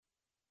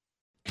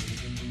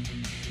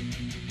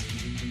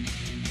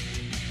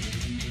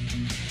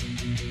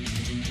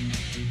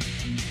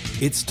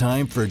It's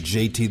time for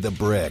JT the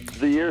Brick.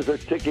 The years are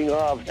ticking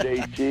off,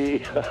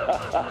 JT.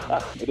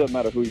 It doesn't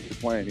matter who you're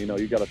playing. You know,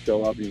 you got to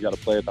show up and you got to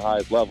play at the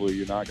highest level.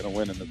 You're not going to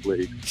win in this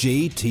league.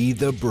 JT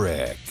the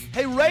Brick.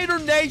 Hey, Raider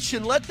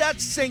Nation, let that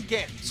sink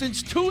in.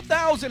 Since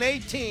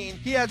 2018,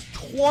 he has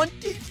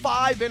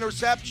 25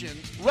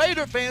 interceptions.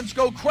 Raider fans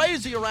go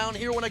crazy around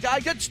here when a guy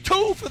gets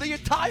 2 for the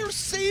entire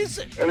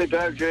season.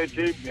 Anytime,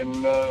 JT,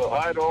 and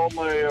hi to all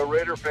my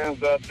Raider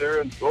fans out there,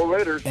 and go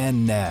Raiders.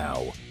 And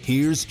now,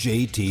 here's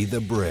JT the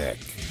Brick.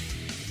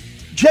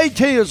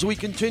 JT, as we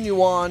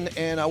continue on,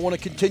 and I want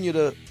to continue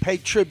to pay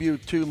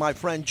tribute to my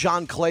friend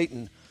John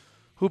Clayton,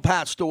 who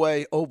passed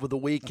away over the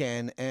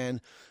weekend, and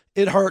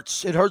it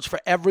hurts. It hurts for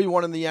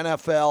everyone in the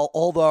NFL,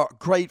 all the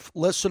great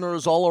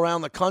listeners all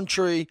around the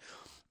country,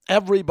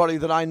 everybody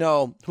that I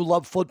know who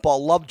love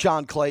football, love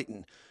John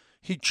Clayton.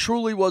 He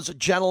truly was a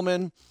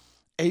gentleman,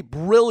 a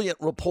brilliant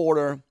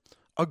reporter,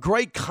 a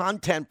great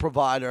content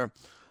provider,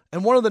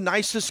 and one of the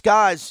nicest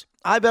guys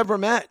I've ever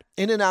met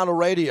in and out of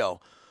radio.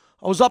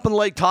 I was up in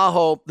Lake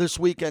Tahoe this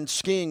weekend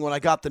skiing when I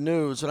got the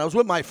news, and I was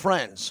with my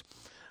friends,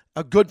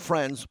 good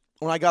friends,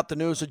 when I got the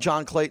news of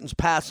John Clayton's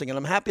passing, and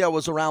I'm happy I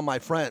was around my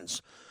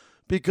friends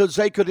because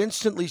they could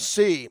instantly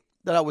see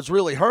that I was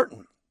really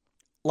hurting,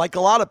 like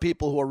a lot of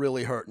people who are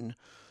really hurting,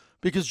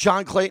 because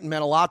John Clayton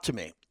meant a lot to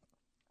me.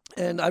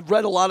 And I've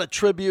read a lot of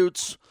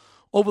tributes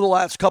over the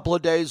last couple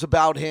of days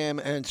about him,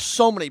 and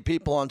so many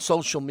people on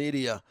social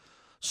media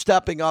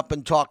stepping up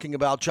and talking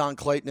about John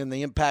Clayton and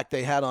the impact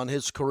they had on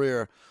his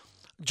career.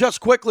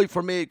 Just quickly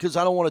for me, because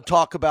I don't want to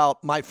talk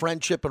about my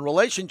friendship and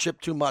relationship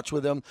too much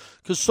with him,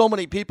 because so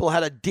many people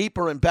had a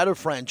deeper and better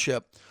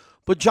friendship.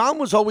 But John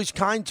was always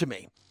kind to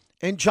me.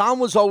 And John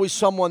was always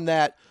someone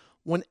that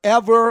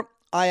whenever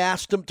I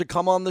asked him to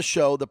come on the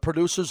show, the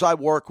producers I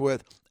work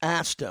with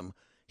asked him,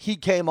 he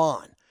came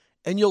on.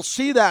 And you'll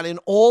see that in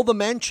all the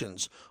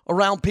mentions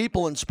around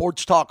people in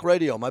sports talk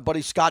radio. My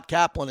buddy Scott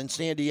Kaplan in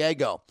San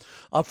Diego,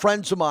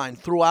 friends of mine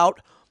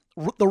throughout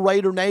the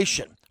Raider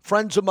Nation,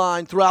 friends of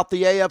mine throughout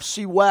the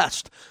AFC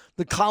West,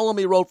 the column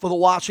he wrote for the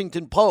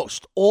Washington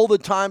Post, all the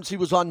times he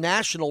was on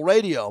national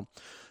radio,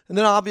 and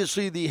then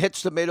obviously the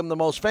hits that made him the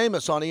most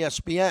famous on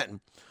ESPN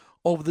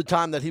over the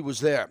time that he was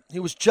there. He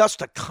was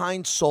just a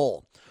kind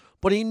soul,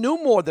 but he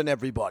knew more than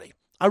everybody.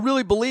 I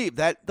really believe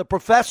that the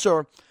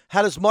professor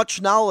had as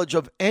much knowledge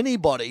of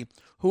anybody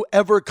who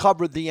ever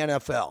covered the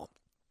NFL.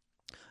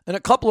 And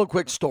a couple of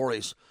quick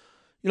stories.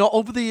 You know,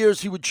 over the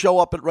years, he would show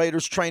up at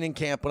Raiders training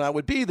camp when I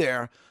would be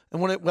there.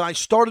 And when I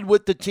started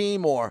with the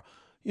team, or,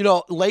 you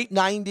know, late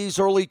 90s,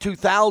 early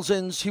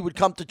 2000s, he would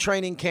come to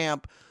training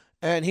camp,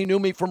 and he knew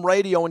me from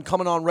radio and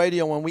coming on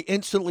radio, and we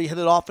instantly hit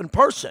it off in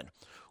person.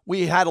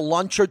 We had a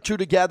lunch or two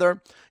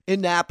together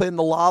in Napa, in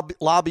the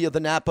lobby of the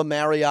Napa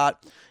Marriott,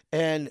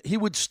 and he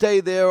would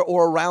stay there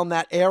or around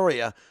that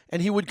area,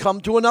 and he would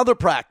come to another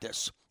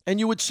practice,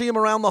 and you would see him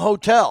around the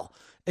hotel,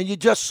 and you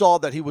just saw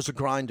that he was a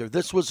grinder.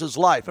 This was his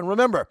life. And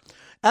remember,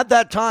 at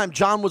that time,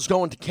 John was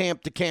going to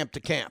camp to camp to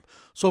camp.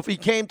 So if he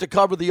came to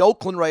cover the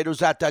Oakland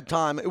Raiders at that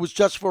time, it was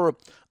just for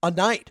a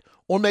night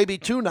or maybe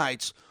 2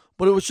 nights,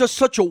 but it was just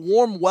such a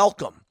warm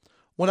welcome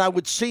when I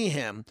would see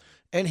him,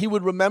 and he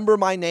would remember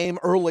my name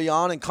early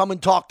on and come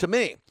and talk to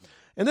me.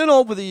 And then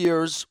over the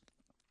years,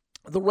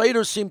 the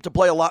Raiders seemed to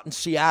play a lot in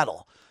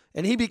Seattle,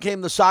 and he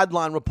became the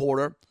sideline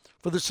reporter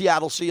for the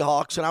Seattle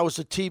Seahawks, and I was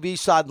the TV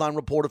sideline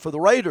reporter for the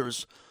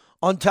Raiders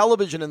on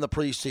television in the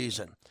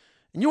preseason.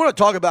 And you want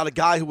to talk about a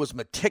guy who was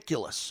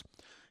meticulous.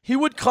 He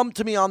would come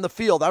to me on the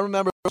field. I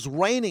remember it was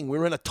raining. We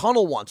were in a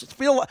tunnel once. It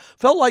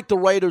felt like the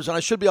Raiders, and I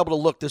should be able to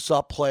look this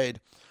up,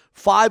 played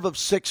 5 of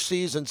 6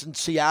 seasons in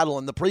Seattle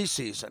in the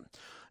preseason.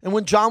 And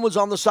when John was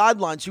on the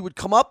sidelines, he would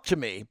come up to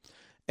me,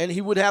 and he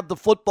would have the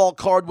football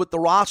card with the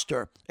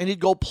roster, and he'd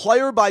go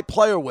player by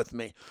player with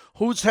me.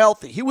 Who's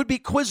healthy? He would be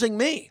quizzing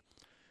me.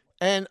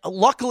 And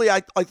luckily,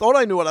 I thought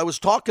I knew what I was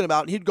talking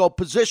about. And he'd go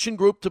position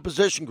group to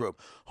position group.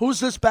 Who's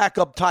this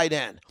backup tight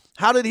end?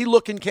 How did he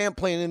look in camp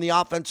playing in the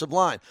offensive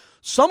line?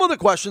 Some of the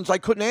questions I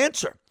couldn't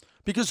answer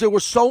because they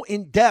were so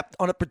in-depth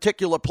on a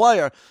particular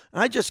player.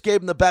 And I just gave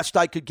him the best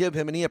I could give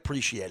him, and he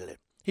appreciated it.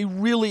 He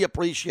really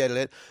appreciated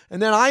it.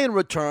 And then I, in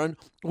return,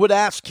 would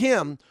ask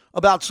him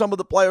about some of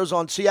the players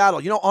on Seattle.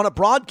 You know, on a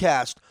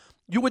broadcast,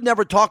 you would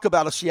never talk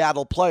about a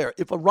Seattle player.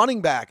 If a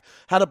running back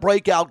had a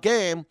breakout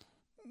game,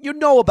 you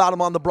know about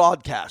him on the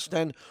broadcast.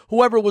 And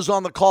whoever was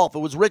on the call, if it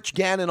was Rich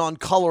Gannon on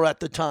color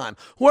at the time,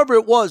 whoever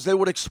it was, they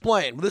would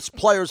explain, this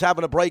player's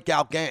having a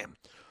breakout game.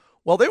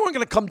 Well, they weren't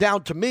going to come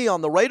down to me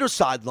on the Raiders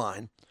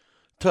sideline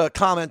to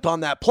comment on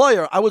that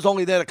player. I was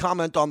only there to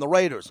comment on the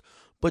Raiders.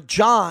 But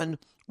John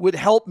would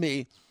help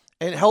me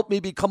and help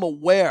me become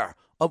aware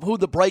of who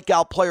the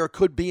breakout player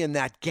could be in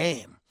that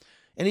game.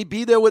 And he'd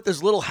be there with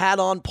his little hat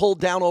on,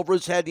 pulled down over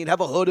his head. He'd have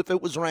a hood if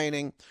it was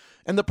raining.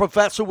 And the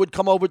professor would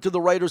come over to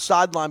the Raiders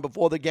sideline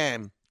before the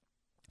game.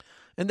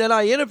 And then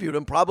I interviewed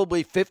him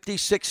probably 50,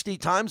 60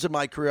 times in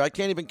my career. I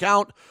can't even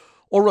count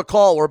or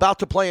recall. We're about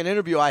to play an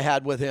interview I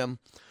had with him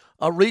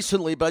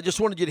recently, but I just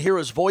wanted you to hear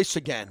his voice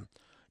again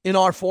in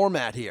our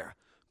format here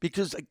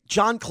because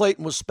John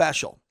Clayton was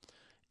special.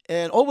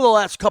 And over the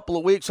last couple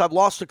of weeks, I've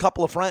lost a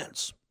couple of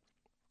friends.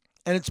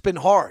 And it's been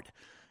hard.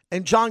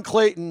 And John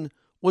Clayton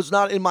was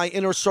not in my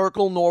inner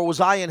circle, nor was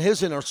I in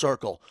his inner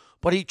circle.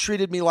 But he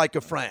treated me like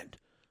a friend.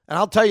 And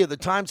I'll tell you, the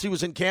times he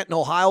was in Canton,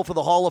 Ohio for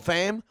the Hall of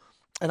Fame,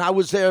 and I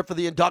was there for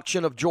the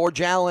induction of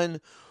George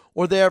Allen,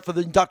 or there for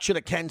the induction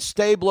of Ken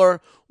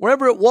Stabler,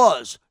 wherever it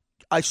was,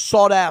 I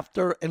sought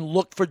after and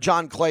looked for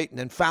John Clayton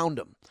and found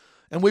him.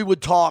 And we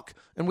would talk,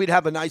 and we'd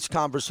have a nice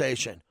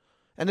conversation.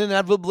 And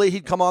inevitably,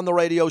 he'd come on the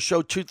radio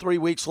show 2-3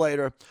 weeks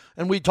later,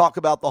 and we'd talk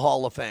about the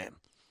Hall of Fame.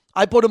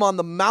 I put him on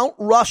the Mount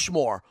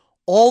Rushmore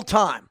all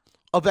time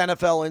of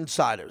NFL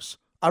insiders.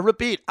 I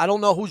repeat, I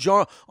don't know who's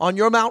on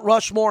your Mount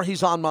Rushmore.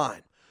 He's on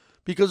mine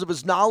because of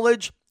his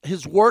knowledge,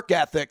 his work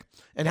ethic,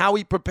 and how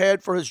he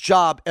prepared for his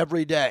job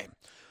every day.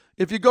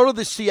 If you go to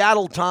the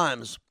Seattle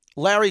Times,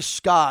 Larry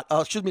Stone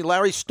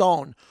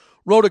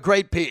wrote a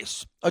great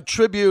piece, a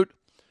tribute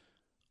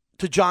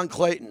to John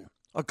Clayton.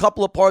 A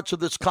couple of parts of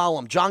this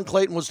column. John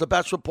Clayton was the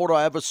best reporter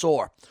I ever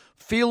saw.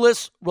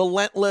 Fearless,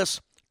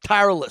 relentless,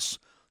 tireless.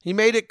 He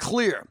made it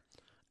clear,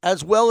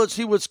 as well as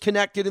he was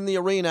connected in the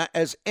arena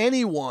as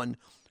anyone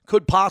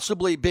could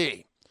possibly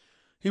be.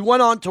 He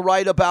went on to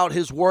write about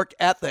his work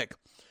ethic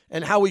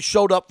and how he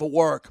showed up for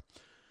work.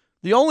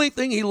 The only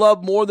thing he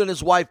loved more than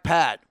his wife,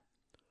 Pat,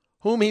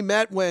 whom he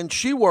met when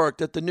she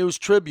worked at the News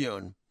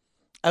Tribune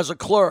as a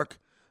clerk,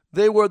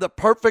 they were the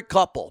perfect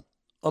couple,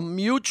 a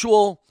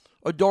mutual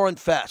adoring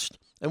fest.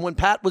 And when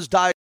Pat was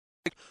diagnosed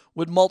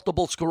with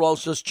multiple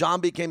sclerosis, John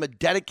became a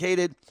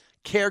dedicated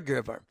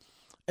caregiver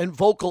and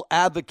vocal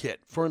advocate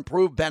for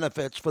improved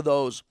benefits for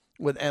those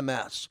with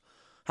MS.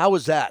 How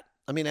was that?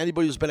 I mean,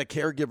 anybody who's been a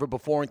caregiver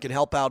before and can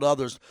help out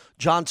others,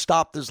 John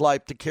stopped his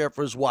life to care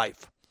for his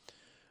wife.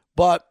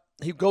 But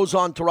he goes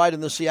on to write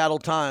in the Seattle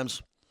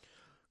Times,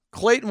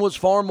 Clayton was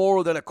far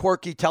more than a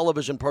quirky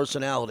television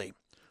personality.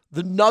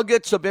 The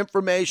nuggets of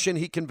information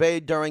he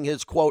conveyed during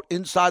his, quote,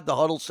 inside the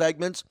huddle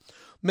segments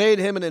made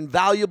him an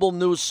invaluable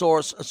news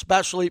source,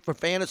 especially for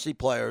fantasy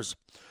players.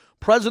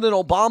 President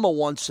Obama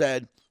once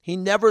said he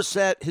never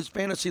set his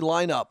fantasy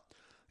lineup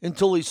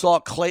until he saw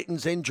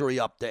Clayton's injury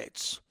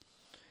updates.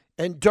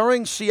 And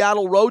during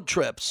Seattle road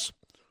trips,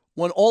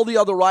 when all the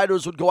other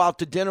riders would go out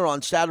to dinner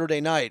on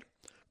Saturday night,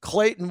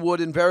 Clayton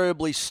would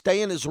invariably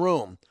stay in his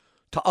room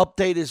to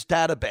update his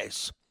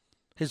database,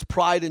 his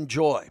pride and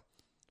joy.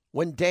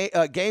 When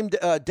game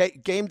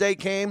day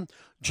came,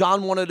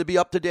 John wanted to be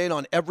up to date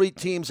on every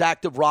team's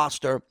active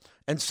roster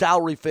and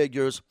salary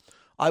figures.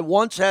 I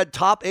once had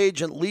top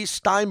agent Lee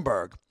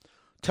Steinberg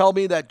tell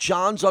me that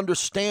John's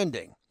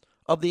understanding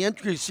of the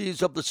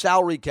intricacies of the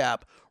salary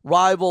cap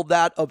rivaled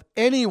that of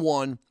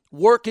anyone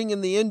working in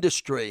the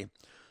industry.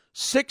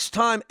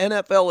 6-time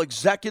NFL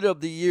Executive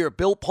of the Year,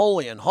 Bill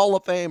Polian, Hall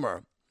of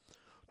Famer,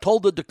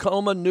 told the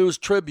Tacoma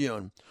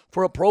News-Tribune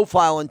for a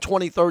profile in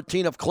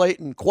 2013 of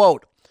Clayton,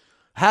 quote,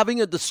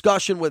 having a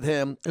discussion with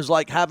him is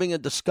like having a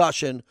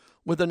discussion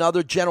with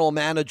another general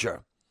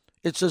manager.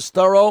 It's as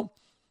thorough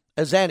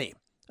as any,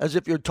 as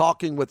if you're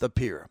talking with a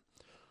peer.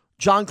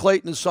 John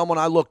Clayton is someone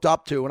I looked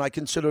up to and I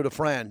considered a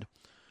friend.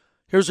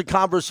 Here's a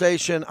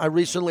conversation I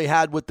recently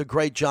had with the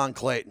great John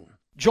Clayton.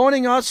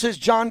 Joining us is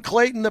John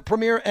Clayton, the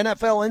premier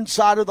NFL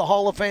insider, the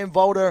Hall of Fame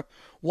voter,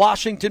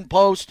 Washington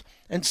Post,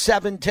 and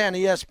 710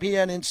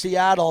 ESPN in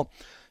Seattle.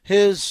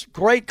 His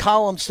great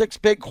column, 6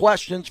 Big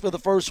Questions for the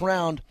first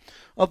round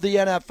of the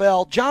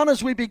NFL. John,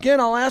 as we begin,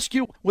 I'll ask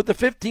you, with the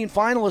 15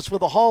 finalists for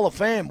the Hall of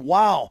Fame,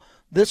 wow,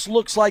 this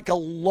looks like a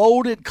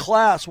loaded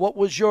class. What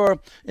was your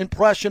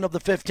impression of the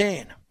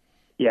 15?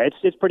 Yeah,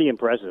 it's pretty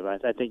impressive.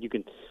 I think you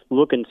can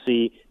look and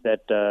see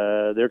that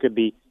there could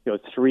be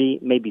 3,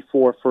 maybe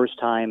 4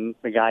 first-time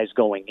guys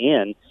going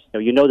in.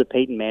 You know that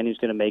Peyton Manning's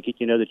going to make it.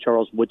 You know that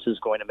Charles Woods is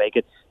going to make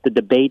it. The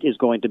debate is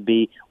going to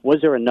be, was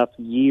there enough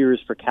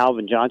years for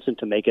Calvin Johnson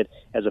to make it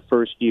as a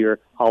first-year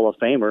Hall of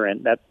Famer?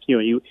 And that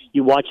you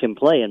watch him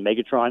play, and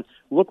Megatron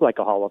looked like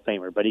a Hall of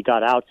Famer, but he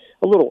got out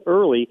a little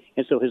early,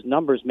 and so his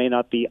numbers may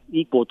not be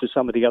equal to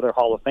some of the other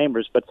Hall of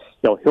Famers, but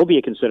he'll be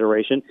a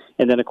consideration.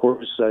 And then, of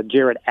course,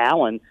 Jared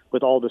Allen,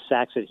 with all the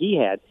sacks that he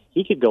had,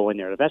 he could go in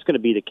there. If that's going to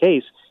be the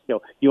case,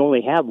 you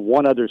only have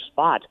one other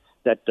spot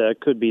that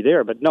could be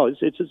there. But no,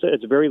 it's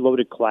a very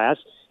loaded class.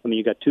 I mean,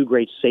 you got 2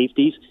 great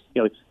safeties,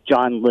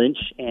 John Lynch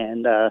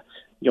and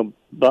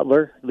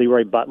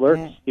Leroy Butler.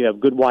 Mm. You have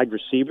good wide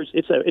receivers.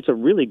 It's a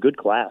really good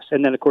class.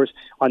 And then, of course,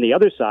 on the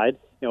other side,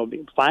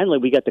 finally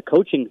we got the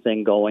coaching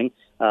thing going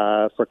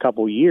for a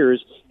couple of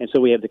years, and so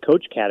we have the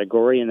coach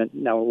category, and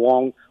now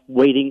long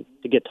waiting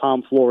to get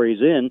Tom Flores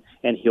in,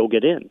 and he'll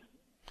get in.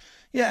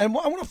 Yeah, and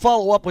I want to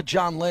follow up with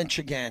John Lynch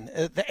again,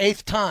 the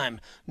 8th time.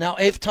 Now,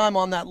 8th time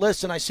on that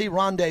list, and I see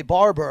Rondé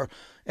Barber.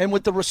 And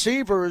with the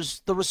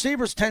receivers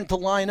tend to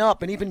line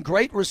up, and even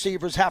great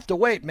receivers have to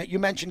wait. You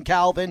mentioned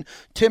Calvin.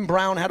 Tim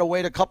Brown had to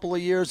wait a couple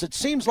of years. It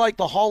seems like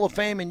the Hall of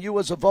Fame and you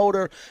as a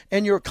voter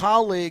and your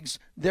colleagues,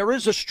 there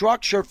is a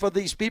structure for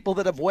these people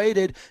that have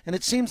waited, and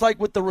it seems like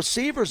with the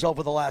receivers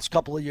over the last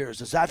couple of years.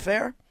 Is that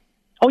fair?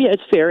 Oh yeah,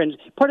 it's fair, and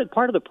part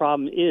of the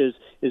problem is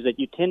that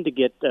you tend to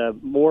get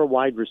more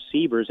wide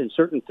receivers in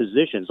certain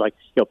positions, like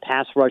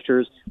pass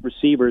rushers,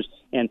 receivers,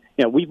 and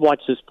we've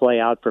watched this play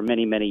out for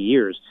many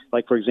years.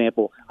 Like for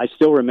example, I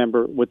still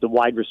remember with the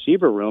wide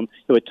receiver room,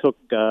 it took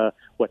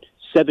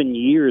 7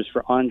 years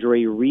for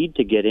Andre Reed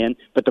to get in,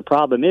 but the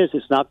problem is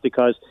it's not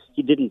because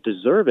he didn't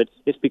deserve it.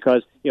 It's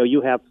because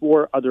you have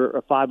 4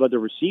 or 5 other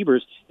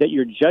receivers that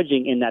you're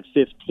judging in that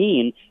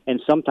 15,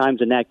 and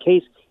sometimes in that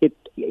case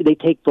they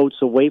take votes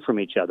away from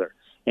each other.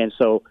 And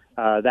so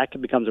that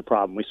becomes a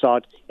problem. We saw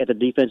it at the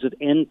defensive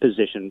end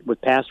position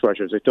with pass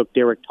rushers. It took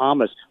Derek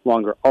Thomas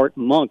longer. Art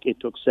Monk, it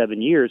took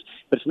 7 years.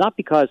 But it's not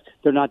because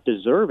they're not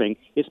deserving.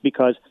 It's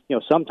because,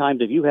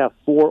 sometimes if you have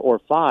 4 or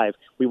 5,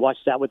 we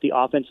watched that with the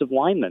offensive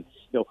linemen.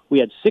 We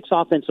had 6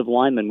 offensive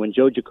linemen when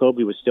Joe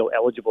Jacoby was still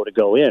eligible to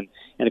go in.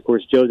 And, of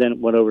course, Joe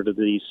then went over to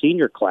the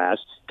senior class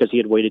because he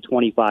had waited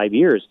 25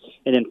 years.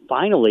 And then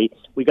finally,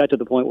 we got to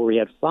the point where we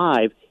had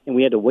 5, and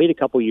we had to wait a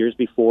couple years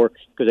before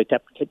because they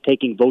kept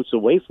taking votes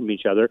away from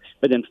each other.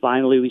 But then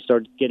finally we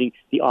started getting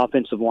the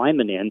offensive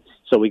linemen in.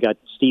 So we got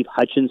Steve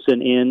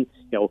Hutchinson in.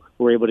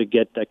 We're able to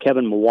get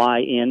Kevin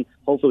Mawai in.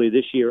 Hopefully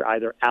this year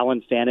either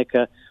Alan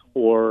Faneca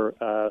or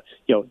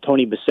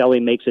Tony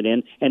Baselli makes it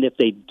in. And if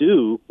they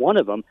do, one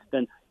of them,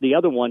 then the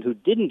other one who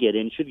didn't get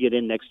in should get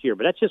in next year.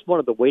 But that's just one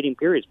of the waiting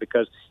periods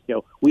because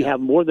we have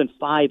more than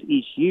 5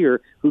 each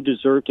year who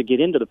deserve to get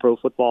into the Pro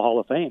Football Hall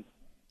of Fame.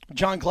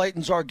 John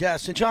Clayton's our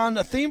guest. And, John,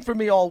 the theme for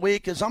me all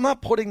week is I'm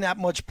not putting that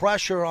much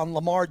pressure on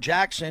Lamar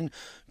Jackson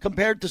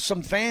compared to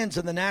some fans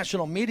in the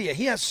national media.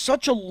 He has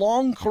such a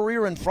long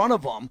career in front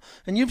of him.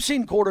 And you've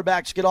seen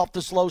quarterbacks get off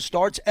to slow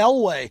starts.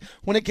 Elway,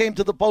 when it came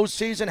to the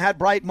postseason, had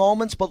bright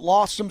moments but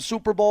lost some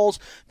Super Bowls.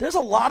 There's a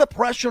lot of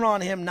pressure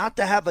on him not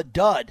to have a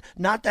dud,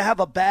 not to have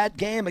a bad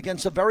game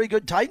against a very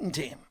good Titan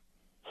team.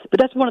 But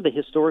that's one of the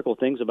historical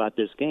things about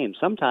this game.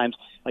 Sometimes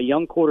a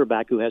young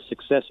quarterback who has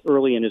success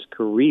early in his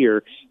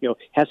career,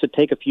 has to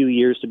take a few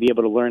years to be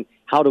able to learn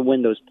how to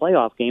win those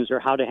playoff games or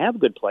how to have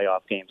good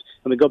playoff games.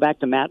 When we go back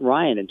to Matt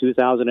Ryan in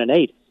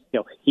 2008,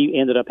 he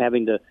ended up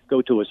having to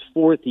go to his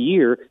 4th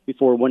year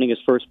before winning his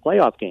first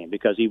playoff game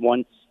because he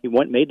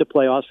made the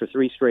playoffs for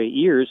 3 straight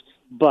years,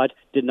 but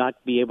did not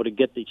be able to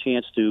get the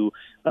chance to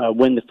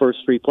win the first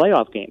 3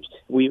 playoff games.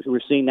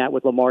 We're seeing that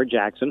with Lamar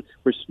Jackson.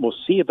 We'll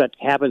see if that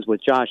happens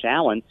with Josh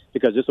Allen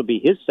because this will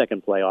be his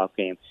second playoff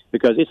game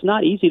because it's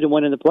not easy to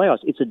win in the playoffs.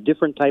 It's a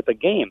different type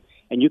of game,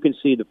 and you can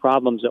see the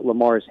problems that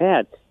Lamar has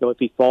had. If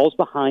he falls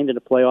behind in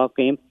a playoff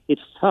game,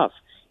 it's tough.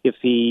 If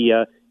he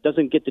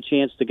doesn't get the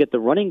chance to get the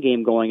running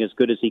game going as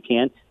good as he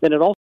can, then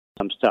it also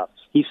becomes tough.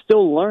 He's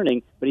still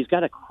learning, but he's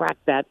got to crack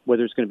that,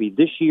 whether it's going to be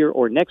this year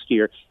or next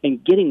year,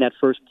 and getting that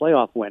first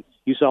playoff win.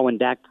 You saw when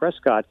Dak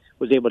Prescott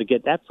was able to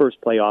get that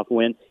first playoff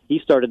win, he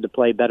started to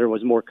play better,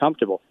 was more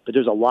comfortable. But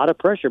there's a lot of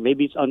pressure.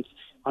 Maybe it's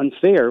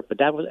unfair, but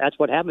that's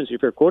what happens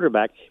if you're a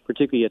quarterback,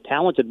 particularly a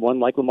talented one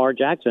like Lamar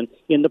Jackson,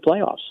 in the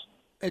playoffs.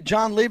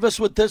 John, leave us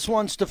with this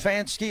one,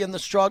 Stefanski and the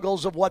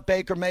struggles of what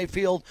Baker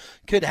Mayfield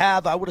could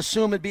have. I would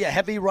assume it'd be a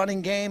heavy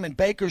running game, and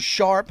Baker's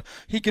sharp.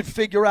 He could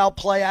figure out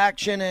play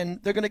action, and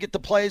they're going to get the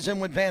plays in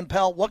with Van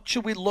Pelt. What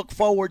should we look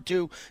forward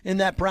to in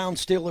that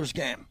Browns-Steelers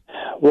game?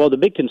 Well, the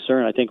big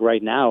concern, I think,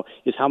 right now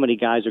is how many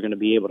guys are going to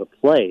be able to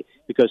play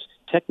because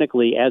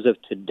technically, as of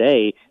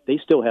today, they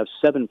still have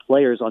 7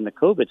 players on the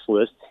COVID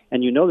list,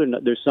 and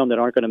there's some that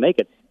aren't going to make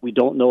it. We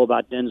don't know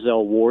about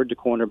Denzel Ward, the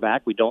cornerback.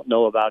 We don't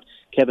know about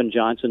Kevin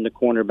Johnson, the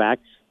cornerback.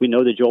 We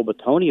know that Joel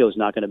Bitonio is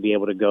not going to be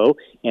able to go,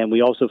 and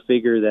we also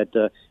figure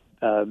that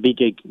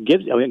B.J.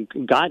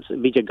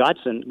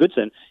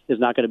 Goodson is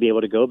not going to be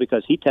able to go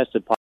because he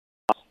tested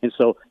positive. And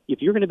so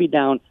if you're going to be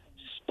down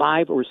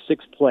 5 or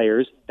 6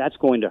 players, that's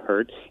going to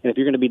hurt. And if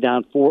you're going to be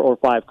down 4 or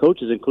 5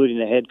 coaches, including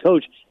the head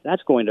coach,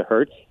 that's going to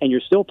hurt. And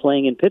you're still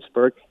playing in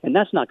Pittsburgh, and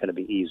that's not going to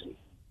be easy.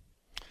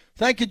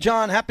 Thank you,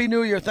 John. Happy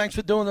New Year. Thanks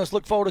for doing this.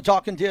 Look forward to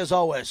talking to you as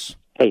always.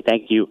 Hey,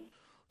 thank you.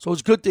 So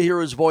it's good to hear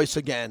his voice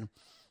again.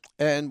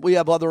 And we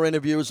have other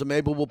interviews, and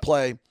maybe we'll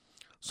play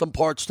some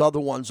parts to other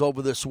ones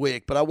over this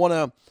week. But I want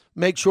to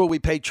make sure we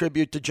pay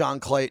tribute to John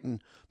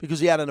Clayton because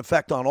he had an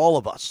effect on all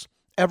of us.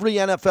 Every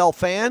NFL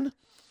fan,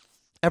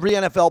 every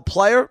NFL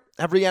player,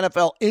 every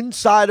NFL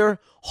insider,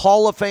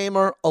 Hall of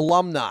Famer,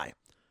 alumni.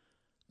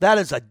 That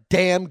is a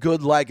damn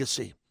good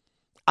legacy.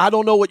 I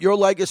don't know what your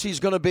legacy is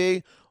going to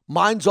be.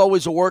 Mine's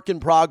always a work in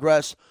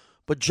progress.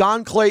 But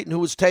John Clayton, who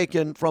was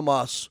taken from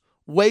us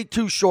way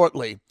too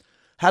shortly,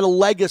 had a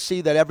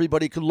legacy that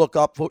everybody could look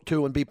up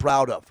to and be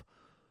proud of.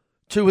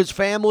 To his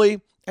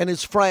family and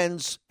his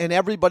friends and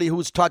everybody who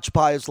was touched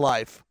by his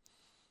life,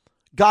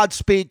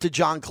 Godspeed to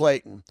John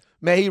Clayton.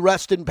 May he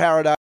rest in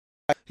paradise.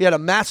 He had a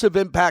massive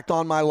impact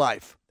on my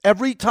life.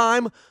 Every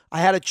time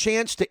I had a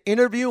chance to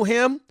interview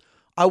him,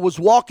 I was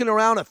walking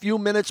around a few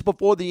minutes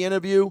before the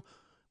interview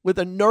with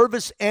a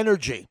nervous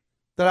energy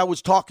that I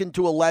was talking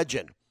to a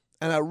legend.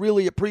 And I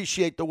really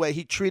appreciate the way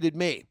he treated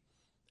me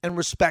and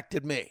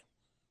respected me.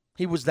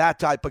 He was that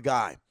type of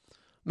guy.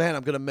 Man,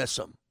 I'm going to miss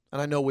him.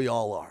 And I know we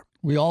all are.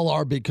 We all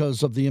are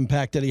because of the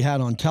impact that he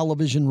had on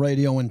television,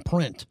 radio, and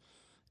print.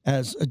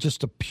 as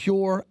just a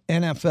pure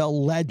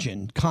NFL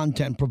legend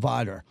content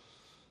provider.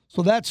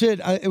 So that's it.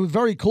 It was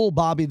very cool,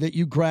 Bobby, that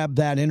you grabbed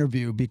that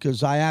interview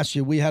because I asked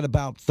you, we had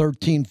about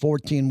 13,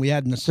 14 we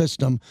had in the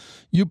system.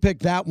 You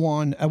picked that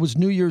one. It was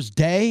New Year's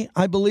Day,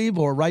 I believe,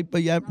 or right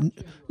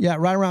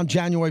around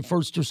January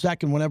 1st or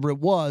 2nd, whenever it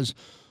was.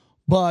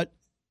 But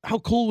how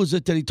cool was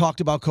it that he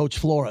talked about Coach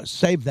Flores?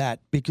 Save that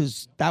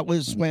because that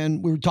was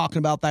when we were talking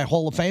about that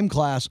Hall of Fame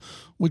class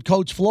with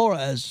Coach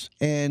Flores,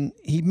 and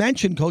he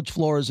mentioned Coach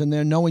Flores in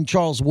there, knowing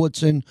Charles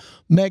Woodson,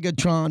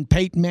 Megatron,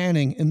 Peyton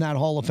Manning in that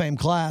Hall of Fame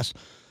class.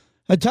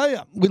 I tell you,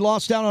 we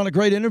lost out on a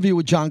great interview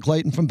with John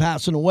Clayton from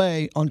passing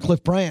away on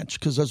Cliff Branch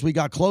because as we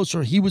got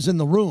closer, he was in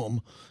the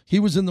room. He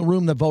was in the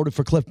room that voted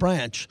for Cliff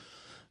Branch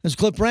as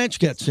Cliff Branch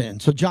gets in.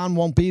 So John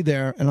won't be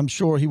there, and I'm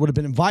sure he would have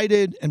been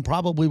invited and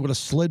probably would have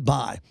slid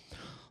by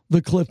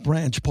the Cliff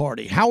Branch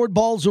party. Howard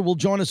Balzer will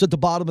join us at the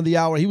bottom of the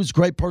hour. He was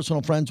great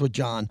personal friends with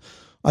John.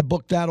 I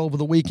booked that over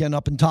the weekend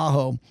up in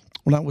Tahoe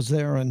when I was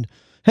there. And,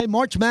 hey,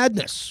 March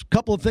Madness, a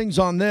couple of things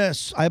on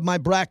this. I have my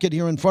bracket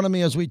here in front of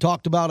me as we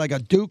talked about. I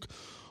got Duke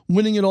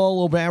winning it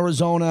all over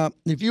Arizona.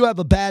 If you have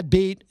a bad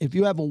beat, if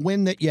you have a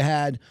win that you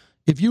had,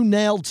 if you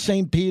nailed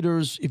St.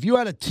 Peter's, if you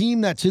had a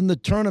team that's in the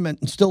tournament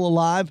and still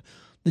alive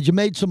that you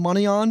made some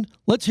money on,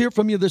 let's hear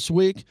from you this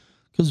week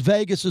because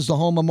Vegas is the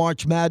home of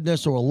March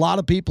Madness or a lot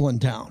of people in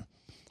town.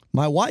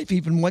 My wife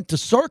even went to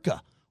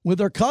Circa with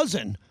her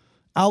cousin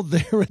out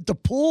there at the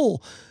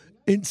pool.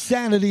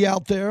 Insanity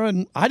out there,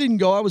 and I didn't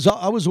go. I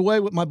was away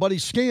with my buddy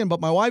skiing,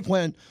 but my wife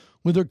went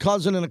with her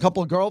cousin and a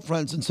couple of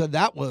girlfriends and said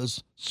that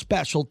was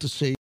special to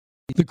see.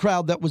 The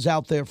crowd that was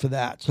out there for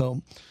that.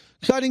 So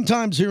exciting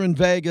times here in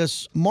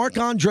Vegas.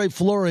 Marc-Andre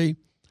Fleury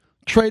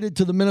traded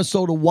to the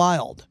Minnesota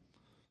Wild.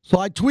 So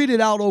I tweeted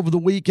out over the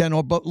weekend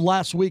or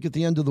last week at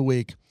the end of the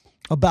week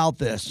about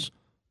this.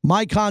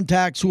 My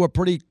contacts who are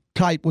pretty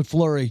tight with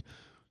Fleury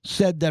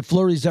said that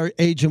Fleury's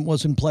agent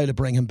was in play to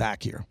bring him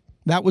back here.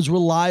 That was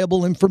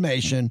reliable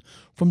information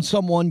from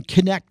someone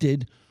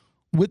connected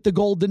with the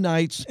Golden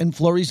Knights and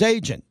Fleury's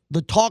agent.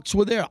 The talks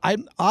were there.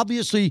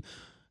 Obviously,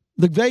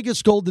 the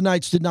Vegas Golden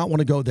Knights did not want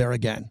to go there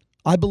again.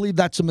 I believe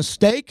that's a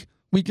mistake.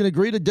 We can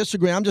agree to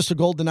disagree. I'm just a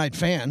Golden Knight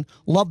fan.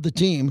 Love the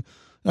team.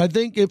 And I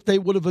think if they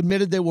would have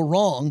admitted they were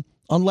wrong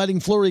on letting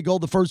Fleury go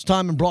the first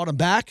time and brought him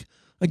back,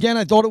 again,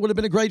 I thought it would have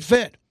been a great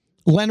fit.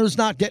 Leonard's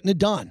not getting it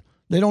done.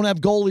 They don't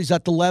have goalies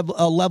at the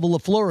level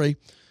of Fleury.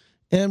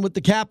 And with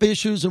the cap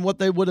issues and what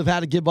they would have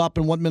had to give up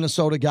and what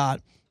Minnesota got,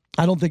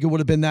 I don't think it would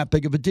have been that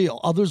big of a deal.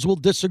 Others will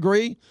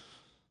disagree.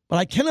 But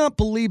I cannot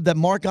believe that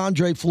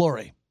Marc-Andre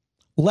Fleury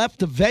left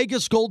the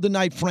Vegas Golden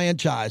Knight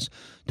franchise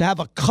to have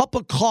a cup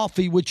of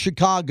coffee with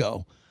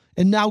Chicago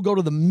and now go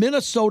to the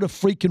Minnesota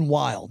freaking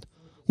Wild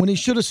when he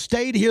should have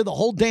stayed here the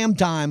whole damn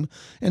time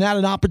and had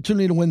an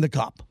opportunity to win the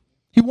cup.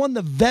 He won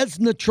the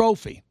Vezina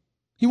Trophy.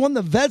 He won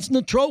the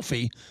Vezina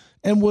Trophy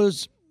and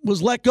was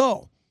let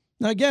go.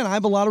 Now, again, I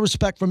have a lot of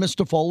respect for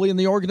Mr. Foley and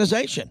the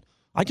organization.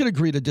 I can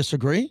agree to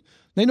disagree.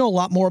 They know a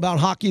lot more about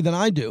hockey than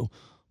I do.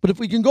 But if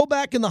we can go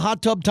back in the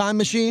hot tub time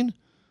machine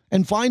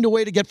and find a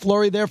way to get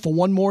Fleury there for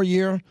one more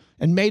year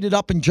and made it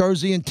up in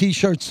jersey and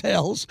T-shirt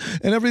sales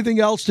and everything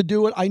else to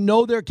do it, I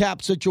know their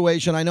cap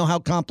situation. I know how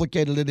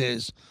complicated it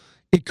is.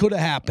 It could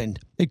have happened.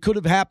 It could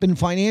have happened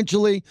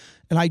financially,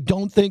 and I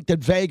don't think that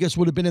Vegas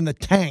would have been in the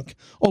tank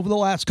over the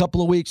last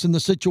couple of weeks in the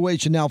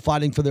situation now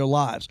fighting for their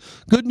lives.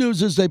 Good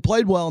news is they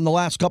played well in the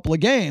last couple of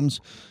games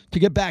to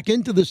get back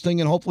into this thing,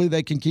 and hopefully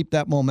they can keep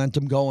that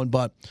momentum going.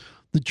 But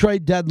the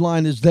trade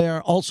deadline is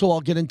there. Also, I'll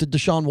get into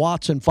Deshaun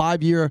Watson,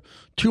 5-year,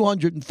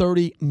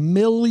 $230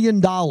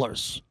 million.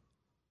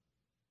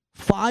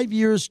 5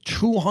 years,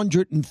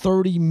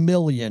 $230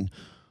 million.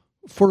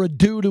 For a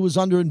dude who was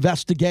under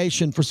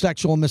investigation for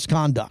sexual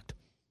misconduct.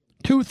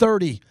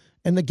 230,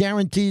 and the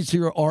guarantees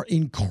here are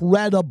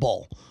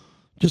incredible.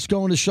 Just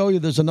going to show you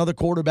there's another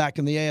quarterback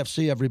in the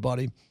AFC,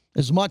 everybody.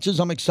 As much as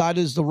I'm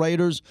excited as the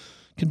Raiders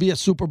can be a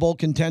Super Bowl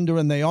contender,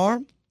 and they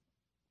are,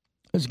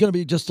 it's going to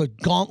be just a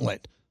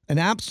gauntlet, an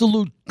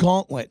absolute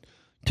gauntlet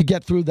to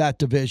get through that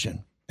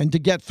division and to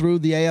get through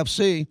the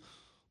AFC.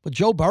 But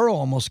Joe Burrow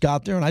almost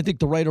got there, and I think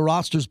the Raider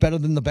roster is better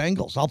than the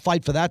Bengals. I'll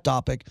fight for that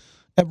topic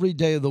every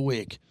day of the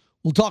week.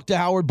 We'll talk to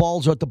Howard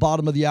Balzer at the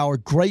bottom of the hour.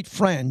 Great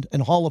friend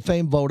and Hall of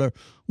Fame voter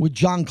with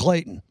John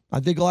Clayton.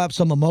 I think I'll have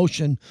some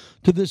emotion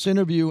to this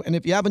interview. And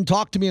if you haven't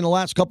talked to me in the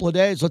last couple of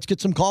days, let's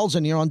get some calls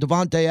in here on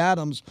Davante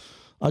Adams.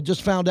 I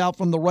just found out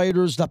from the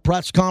Raiders that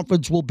press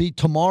conference will be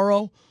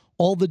tomorrow.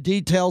 All the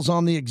details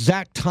on the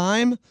exact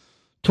time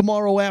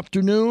tomorrow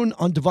afternoon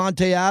on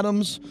Davante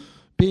Adams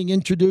being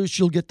introduced.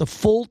 You'll get the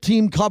full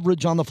team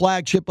coverage on the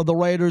flagship of the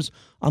Raiders.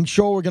 I'm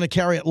sure we're going to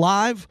carry it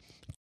live.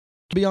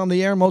 Be on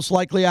the air most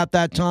likely at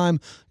that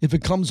time. If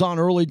it comes on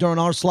early during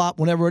our slot,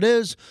 whenever it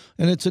is,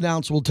 and it's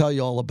announced, we'll tell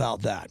you all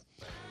about that.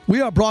 We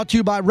are brought to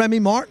you by Remy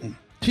Martin.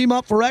 Team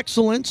up for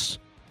excellence.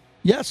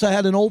 Yes, I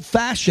had an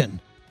old-fashioned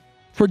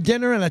for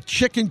dinner and a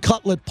chicken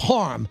cutlet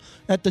parm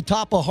at the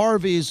top of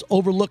Harvey's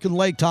overlooking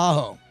Lake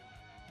Tahoe.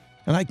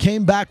 And I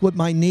came back with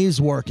my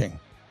knees working.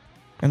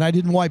 And I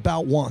didn't wipe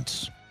out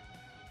once.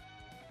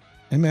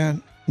 And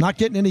man, Not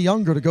getting any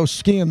younger to go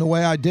skiing the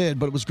way I did,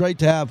 but it was great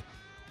to have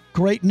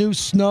great new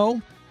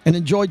snow and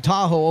enjoyed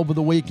Tahoe over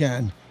the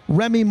weekend.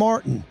 Remy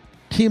Martin,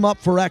 Team Up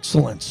for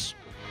Excellence.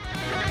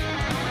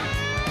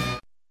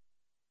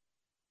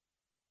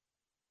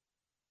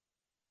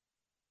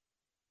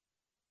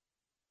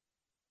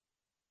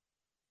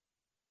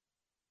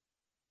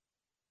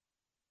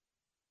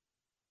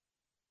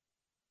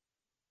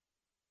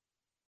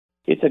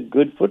 It's a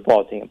good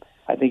football team.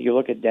 I think you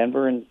look at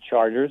Denver and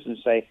Chargers and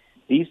say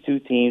these two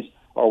teams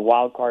are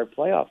wild card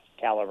playoff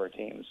caliber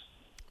teams.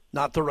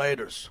 Not the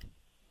Raiders.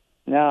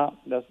 No,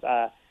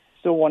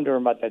 still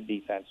wondering about that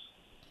defense.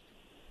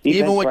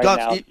 Even with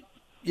right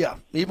Gus,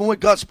 even with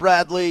Gus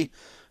Bradley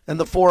and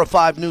the 4 or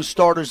 5 new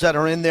starters that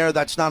are in there,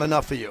 that's not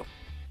enough for you.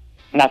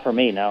 Not for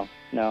me, no.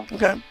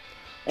 Okay.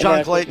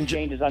 John Clayton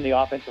changes on the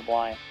offensive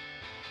line.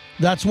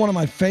 That's one of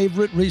my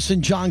favorite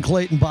recent John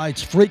Clayton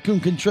bites.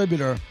 Frequent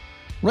contributor.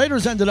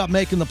 Raiders ended up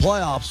making the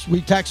playoffs. We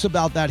text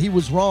about that. He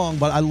was wrong,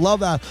 but I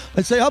love that.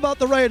 I say, how about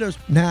the Raiders?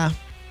 Nah.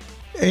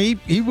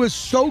 He was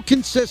so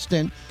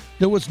consistent.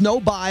 There was no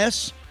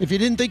bias. If you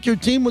didn't think your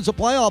team was a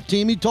playoff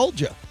team, he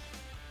told you.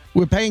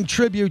 We're paying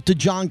tribute to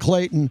John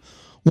Clayton,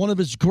 one of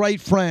his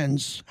great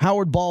friends,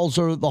 Howard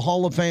Balzer, the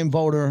Hall of Fame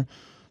voter,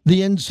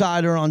 the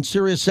insider on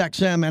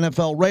SiriusXM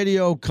NFL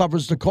radio,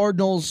 covers the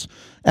Cardinals,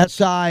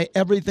 SI,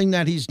 everything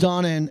that he's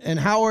done. And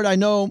Howard, I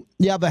know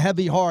you have a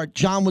heavy heart.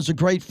 John was a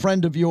great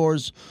friend of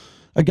yours,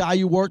 a guy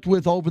you worked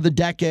with over the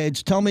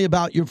decades. Tell me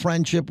about your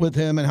friendship with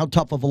him and how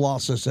tough of a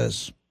loss this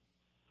is.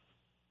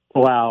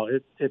 Wow,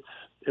 it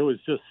was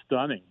just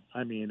stunning.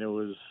 I mean, it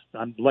was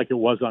like it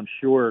was, I'm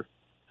sure,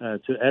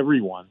 to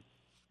everyone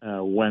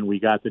when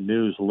we got the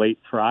news late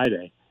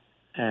Friday.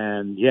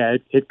 And, yeah,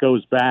 it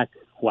goes back,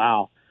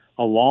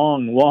 a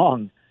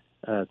long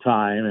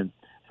time. And, in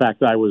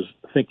fact, I was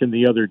thinking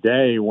the other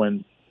day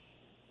when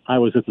I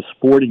was at the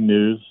Sporting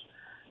News,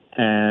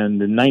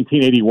 and in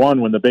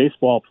 1981 when the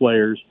baseball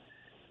players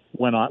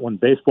when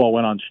baseball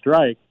went on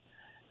strike,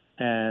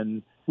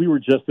 and we were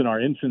just in our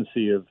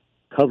infancy of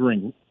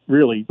covering,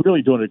 really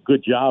doing a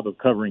good job of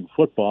covering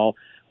football,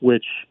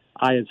 which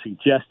I had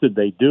suggested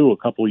they do a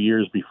couple of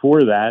years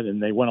before that,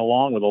 and they went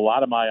along with a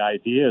lot of my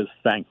ideas,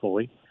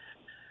 thankfully.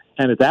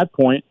 And at that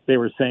point, they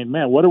were saying,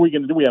 man, what are we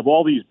going to do? We have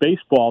all these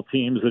baseball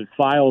teams that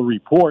file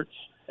reports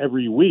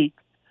every week.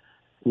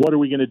 What are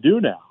we going to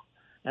do now?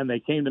 And they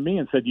came to me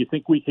and said, do you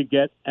think we could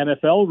get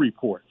NFL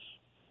reports?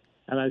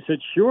 And I said,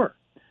 sure.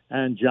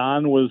 And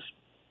John was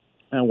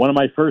one of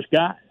my first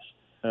guys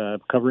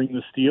covering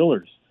the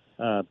Steelers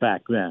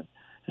back then,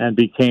 and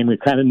became a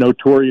kind of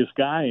notorious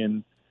guy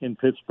in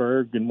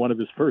Pittsburgh. And one of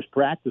his first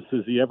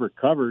practices he ever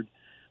covered,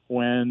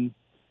 when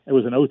it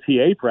was an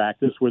OTA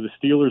practice where the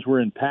Steelers were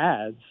in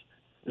pads.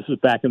 This was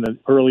back in the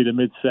early to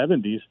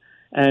mid-'70s.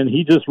 And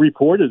he just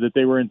reported that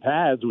they were in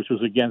pads, which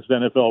was against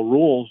NFL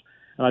rules.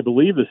 And I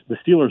believe the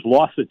Steelers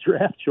lost the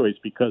draft choice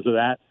because of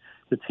that.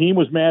 The team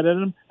was mad at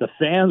him. The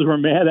fans were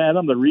mad at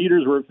him. The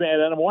readers were mad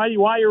at him. Why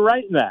are you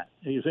writing that?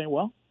 And he's saying,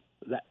 well,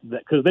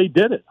 because they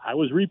did it. I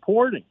was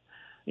reporting.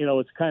 You know,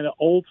 it's kind of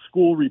old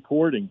school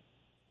reporting,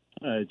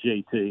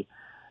 JT.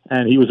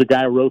 And he was a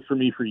guy who wrote for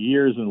me for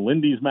years in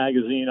Lindy's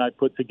magazine I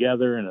put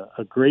together, and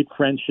a great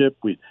friendship.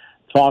 We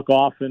talk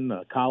often,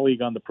 a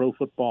colleague on the Pro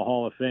Football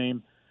Hall of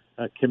Fame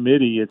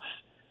committee.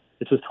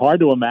 It's just hard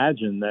to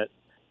imagine that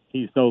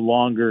he's no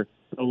longer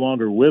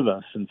with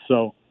us. And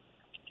so,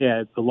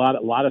 yeah, it's a lot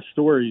of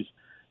stories.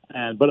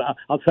 But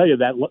I'll tell you,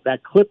 that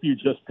clip you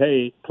just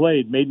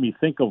played made me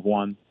think of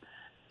one.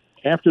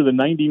 After the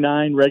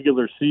 99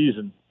 regular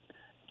season,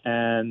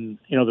 and,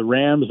 you know, the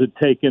Rams had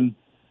taken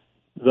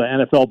the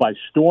NFL by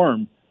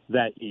storm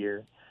that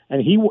year,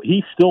 and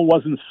he still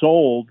wasn't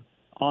sold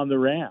on the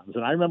Rams.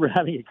 And I remember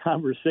having a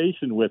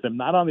conversation with him,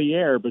 not on the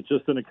air, but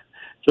just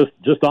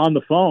on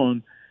the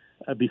phone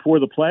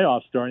before the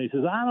playoffs started. He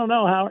says, I don't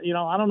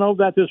know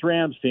about this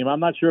Rams team. I'm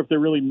not sure if they're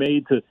really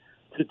made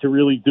to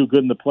really do good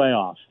in the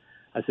playoffs.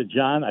 I said,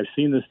 John, I've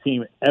seen this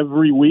team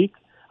every week.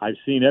 I've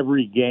seen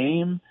every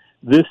game.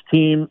 This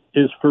team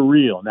is for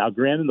real. Now,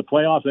 granted, in the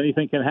playoffs,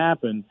 anything can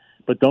happen,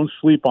 but don't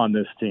sleep on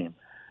this team.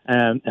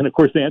 And of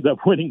course, they end up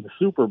winning the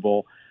Super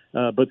Bowl.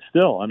 But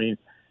still, I mean,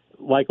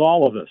 like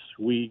all of us,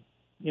 we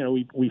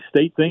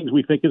state things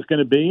we think it's going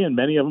to be, and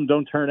many of them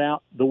don't turn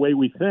out the way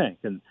we think.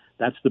 And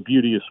that's the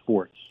beauty of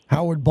sports.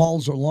 Howard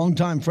Balzer,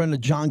 longtime friend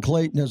of John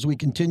Clayton, as we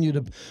continue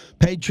to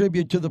pay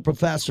tribute to the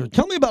professor.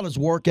 Tell me about his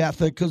work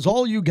ethic, because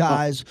all you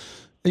guys,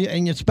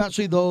 and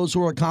especially those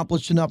who are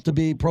accomplished enough to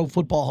be Pro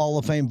Football Hall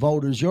of Fame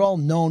voters, you're all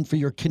known for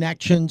your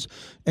connections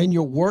and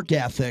your work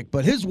ethic.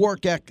 But his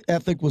work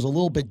ethic was a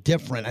little bit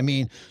different. I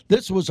mean,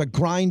 this was a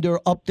grinder,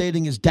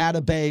 updating his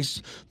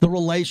database, the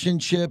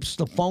relationships,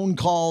 the phone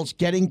calls,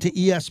 getting to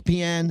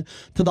ESPN,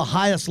 to the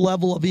highest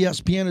level of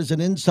ESPN as an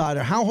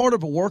insider. How hard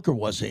of a worker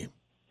was he?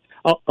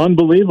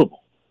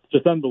 Unbelievable.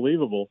 Just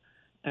unbelievable.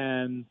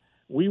 And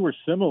we were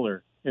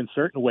similar in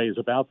certain ways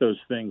about those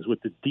things,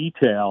 with the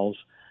details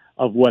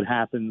of what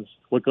happens,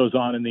 what goes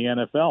on in the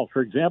NFL.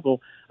 For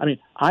example, I mean,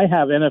 I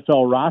have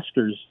NFL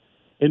rosters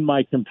in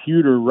my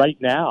computer right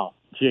now,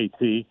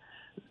 JT,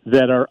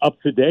 that are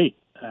up to date.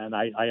 And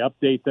I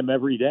update them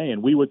every day.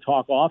 And we would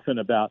talk often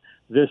about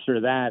this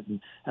or that.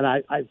 And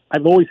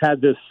I've always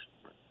had this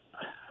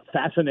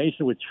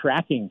fascination with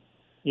tracking,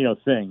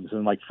 things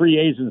and like free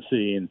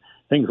agency and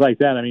things like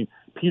that. I mean,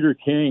 Peter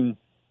King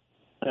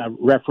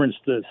referenced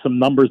some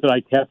numbers that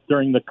I kept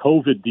during the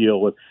COVID deal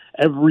with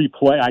every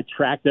play. I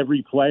tracked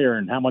every player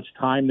and how much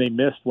time they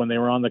missed when they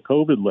were on the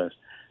COVID list.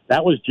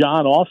 That was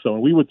John also.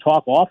 And we would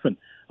talk often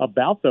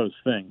about those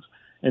things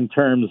in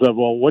terms of,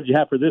 well, what'd you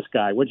have for this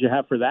guy? What'd you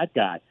have for that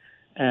guy?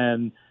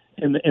 And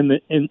in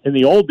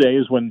the old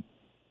days when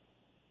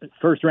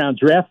first round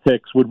draft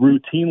picks would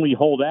routinely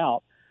hold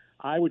out,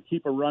 I would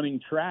keep a running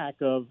track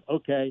of,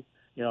 okay,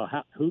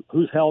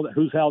 who's held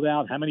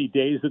out, how many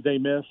days did they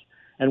miss?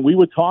 And we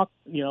would talk,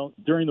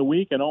 during the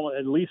week and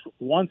at least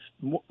once,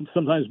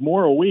 sometimes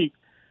more a week,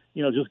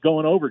 just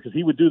going over, because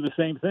he would do the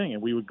same thing.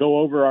 And we would go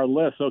over our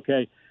list.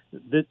 Okay,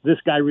 this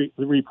guy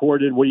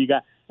reported, what do you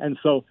got? And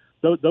so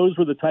those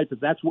were the type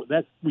of,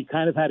 we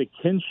kind of had a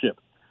kinship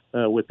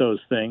with those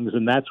things.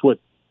 And that's what,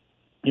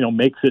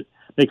 makes it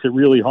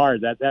really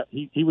hard. That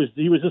he was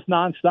just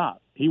nonstop.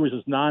 He was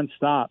just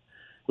nonstop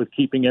with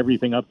keeping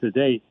everything up to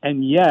date.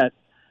 And yet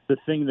the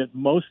thing that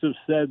most have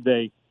said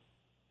they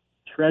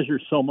treasure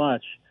so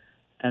much,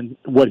 and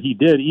what he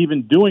did,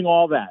 even doing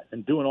all that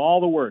and doing all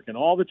the work and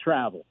all the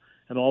travel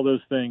and all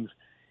those things,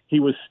 he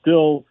was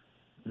still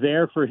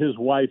there for his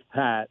wife,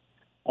 Pat,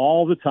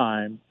 all the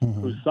time,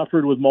 who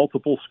suffered with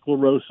multiple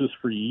sclerosis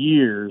for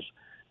years,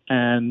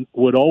 and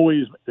would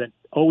always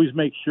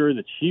make sure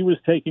that she was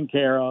taken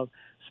care of,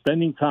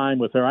 spending time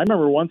with her. I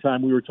remember one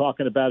time we were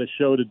talking about a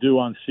show to do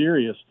on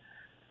Sirius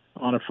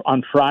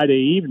on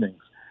Friday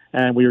evenings,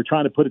 and we were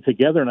trying to put it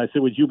together. And I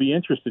said, "Would you be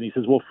interested?" He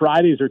says, "Well,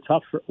 Fridays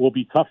will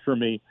be tough for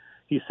me."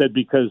 He said,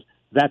 "Because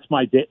that's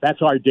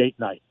that's our date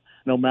night.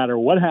 No matter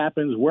what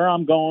happens, where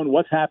I'm going,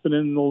 what's happening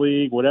in the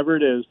league, whatever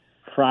it is,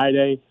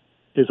 Friday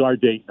is our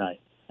date night,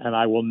 and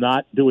I will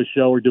not do a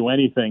show or do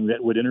anything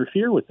that would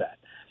interfere with that."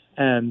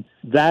 And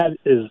that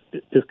is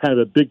kind of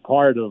a big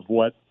part of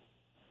what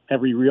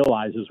everybody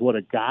realizes, what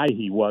a guy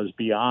he was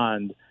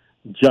beyond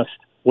just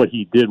what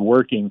he did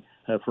working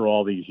for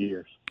all these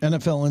years.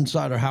 NFL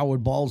insider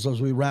Howard Balls,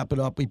 as we wrap it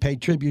up, we pay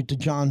tribute to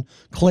John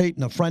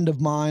Clayton, a friend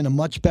of mine, a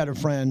much better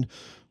friend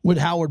with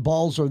Howard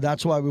Balzer.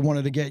 That's why we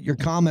wanted to get your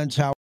comments,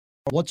 Howard.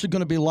 What's it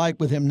going to be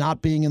like with him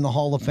not being in the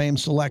Hall of Fame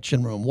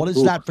selection room? What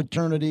is that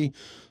fraternity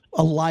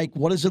like?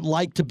 What is it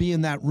like to be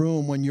in that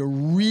room when you're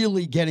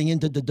really getting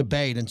into the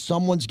debate and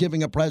someone's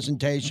giving a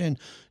presentation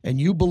and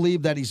you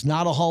believe that he's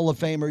not a Hall of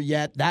Famer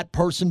yet? That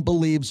person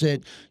believes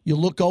it. You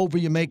look over,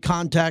 you make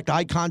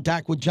eye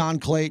contact with John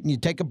Clayton, you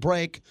take a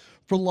break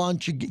for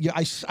lunch.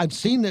 I've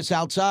seen this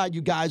outside.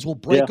 You guys will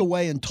break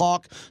away and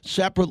talk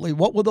separately.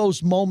 What were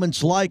those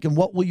moments like, and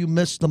what will you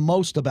miss the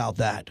most about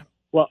that?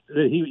 Well,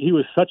 he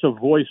was such a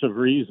voice of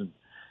reason.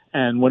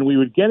 And when we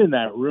would get in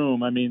that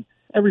room, I mean,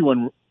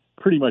 everyone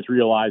pretty much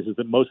realizes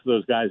that most of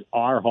those guys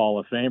are Hall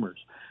of Famers.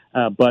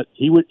 But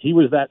he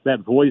was that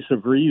voice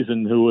of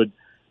reason who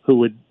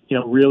would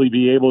really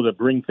be able to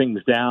bring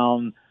things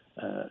down,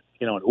 and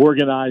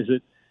organize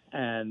it,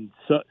 and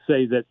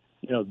say that,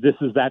 this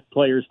is that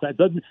player's time.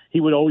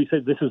 He would always say,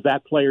 this is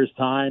that player's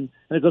time.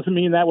 And it doesn't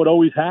mean that would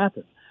always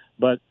happen,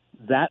 but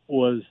that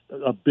was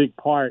a big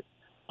part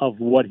of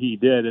what he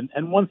did.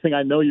 And one thing,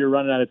 I know you're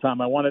running out of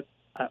time.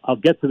 I'll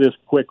get to this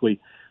quickly.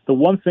 The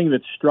one thing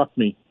that struck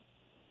me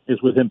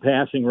is with him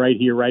passing right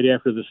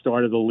after the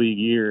start of the league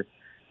year,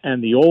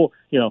 and the old,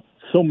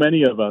 so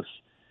many of us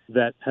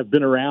that have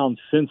been around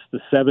since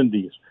the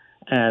 70s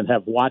and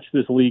have watched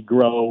this league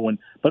grow.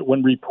 But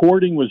when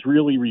reporting was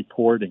really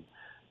reporting,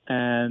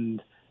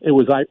 and it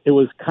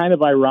was kind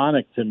of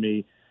ironic to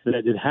me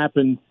that it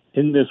happened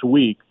in this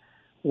week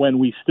when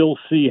we still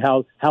see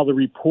how the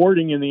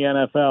reporting in the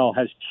NFL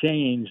has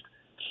changed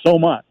so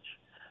much,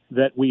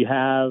 that we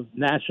have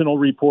national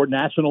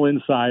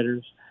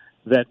insiders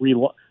that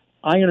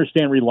I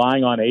understand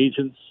relying on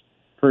agents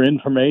for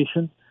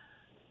information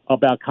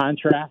about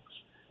contracts,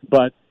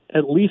 but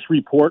at least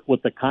report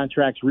what the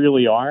contracts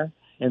really are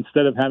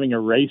instead of having a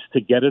race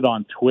to get it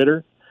on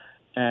Twitter.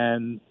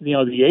 And,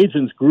 the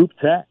agents group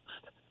text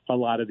a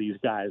lot of these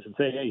guys and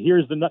say, hey,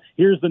 here's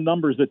the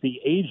numbers that the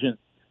agent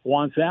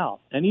wants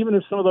out. And even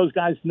if some of those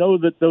guys know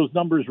that those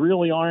numbers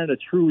really aren't a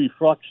true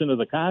reflection of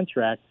the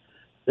contract,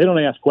 they don't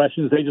ask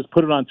questions. They just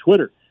put it on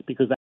Twitter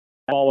because that's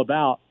all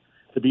about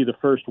to be the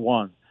first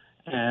one.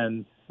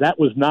 And that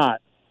was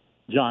not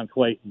John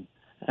Clayton.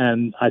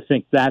 And I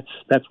think that's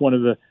one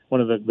of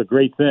the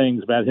great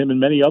things about him and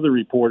many other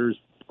reporters,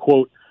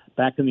 quote,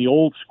 back in the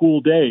old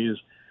school days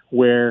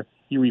where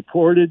you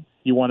reported,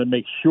 you want to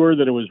make sure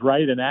that it was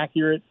right and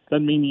accurate.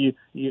 Doesn't mean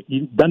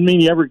you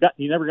never got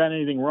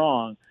anything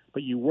wrong,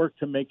 but you worked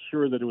to make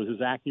sure that it was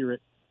as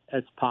accurate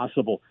as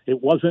possible.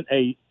 It wasn't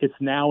it's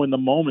now in the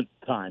moment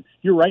time.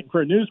 You're writing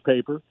for a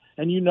newspaper,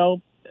 and you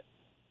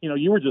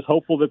were just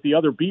hopeful that the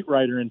other beat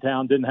writer in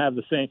town didn't have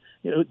the same,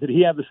 did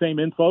he have the same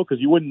info?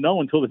 Because you wouldn't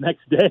know until the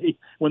next day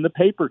when the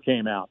paper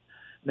came out.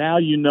 Now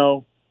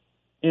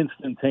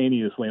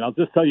instantaneously. And I'll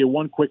just tell you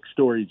one quick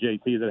story,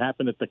 JT, that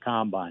happened at the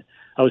Combine.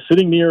 I was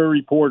sitting near a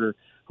reporter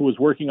who was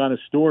working on a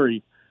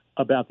story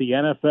about the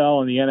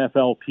NFL and the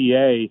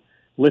NFLPA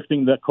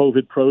lifting the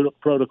COVID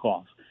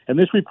protocols. And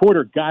this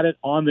reporter got it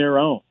on their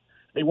own.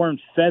 They weren't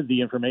fed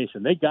the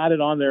information. They got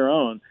it on their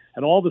own.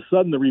 And all of a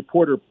sudden, the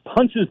reporter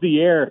punches the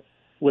air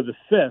with a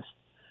fist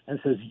and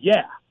says,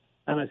 yeah.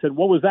 And I said,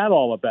 what was that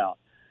all about?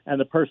 And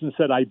the person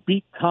said, I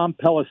beat Tom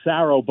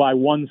Pelissero by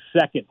 1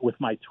 second with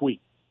my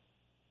tweet.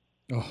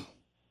 Oh.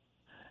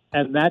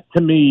 And that,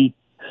 to me,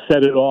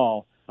 said it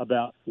all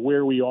about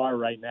where we are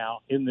right now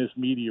in this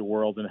media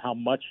world and how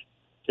much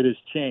it has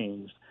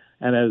changed.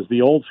 And as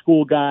the old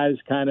school guys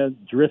kind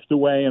of drift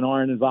away and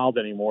aren't involved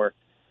anymore,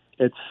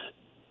 it's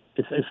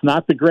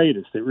not the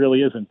greatest. It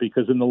really isn't,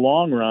 because in the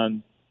long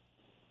run,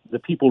 the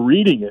people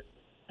reading it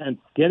and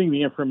getting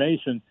the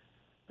information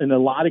in a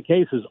lot of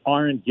cases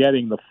aren't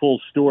getting the full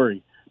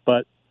story.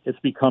 But it's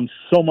become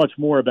so much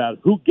more about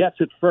who gets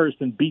it first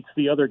and beats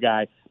the other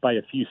guy by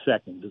a few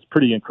seconds. It's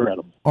pretty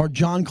incredible. Our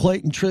John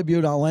Clayton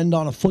tribute, I'll end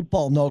on a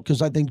football note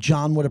because I think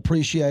John would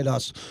appreciate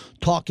us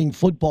talking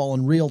football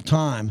in real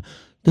time.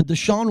 The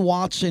Deshaun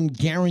Watson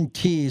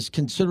guarantees,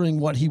 considering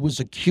what he was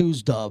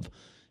accused of,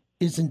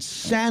 is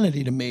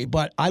insanity to me,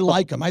 but I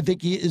like him. I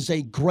think he is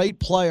a great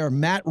player.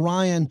 Matt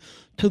Ryan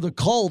to the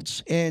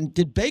Colts. And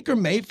did Baker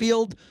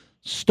Mayfield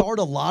start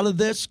a lot of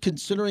this,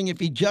 considering if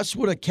he just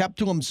would have kept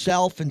to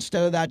himself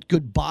instead of that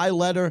goodbye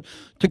letter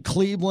to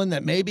Cleveland,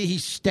 that maybe he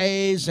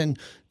stays and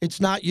it's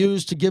not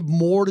used to give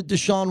more to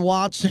Deshaun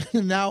Watson?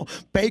 And now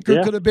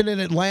Baker could have been in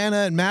Atlanta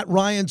and Matt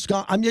Ryan's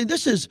gone. I mean,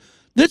 this is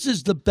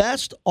the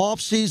best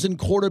offseason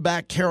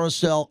quarterback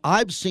carousel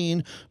I've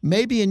seen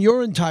maybe in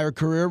your entire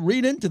career.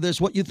 Read into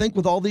this what you think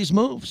with all these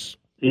moves.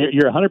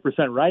 You're 100%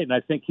 right, and I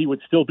think he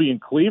would still be in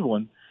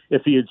Cleveland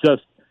if he had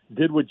just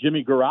did what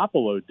Jimmy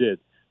Garoppolo did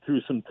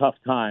through some tough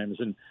times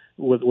and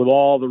with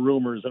all the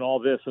rumors and all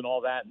this and all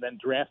that, and then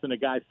drafting a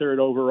guy third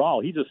overall.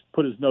 He just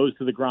put his nose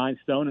to the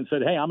grindstone and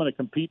said, hey, I'm going to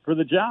compete for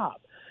the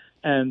job.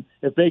 And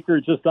if Baker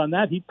had just done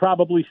that, he'd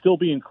probably still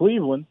be in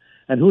Cleveland.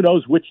 And who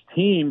knows which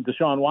team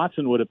Deshaun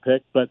Watson would have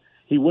picked, but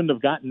he wouldn't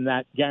have gotten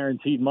that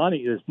guaranteed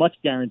money, as much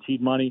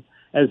guaranteed money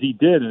as he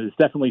did. And it's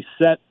definitely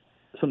set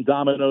some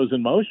dominoes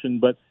in motion.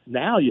 But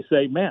now you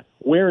say, man,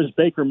 where is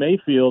Baker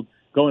Mayfield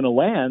going to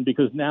land?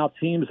 Because now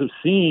teams have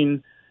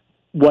seen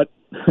what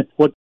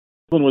Cleveland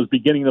was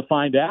beginning to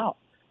find out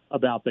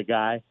about the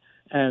guy.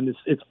 And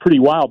it's pretty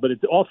wild. But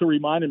it also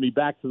reminded me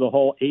back to the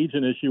whole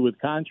agent issue with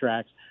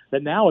contracts,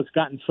 that now it's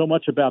gotten so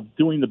much about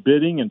doing the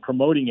bidding and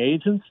promoting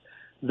agents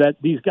that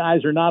these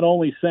guys are not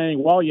only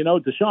saying, well, you know,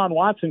 Deshaun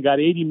Watson got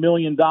 $80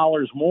 million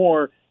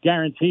more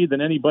guaranteed than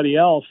anybody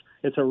else.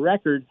 It's a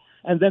record.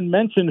 And then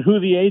mention who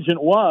the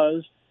agent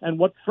was and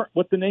what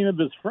the name of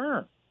his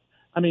firm.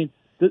 I mean,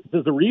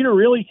 does the reader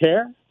really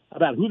care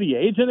about who the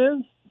agent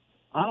is?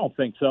 I don't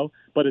think so.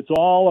 But it's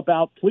all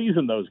about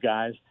pleasing those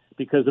guys,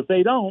 because if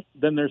they don't,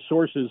 then their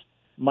sources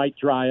might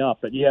dry up.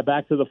 But, yeah,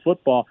 back to the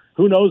football.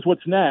 Who knows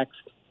what's next?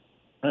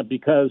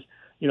 Because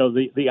you know,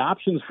 the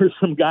options for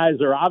some guys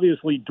are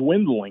obviously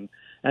dwindling,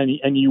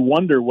 and you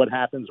wonder what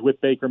happens with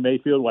Baker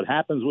Mayfield, what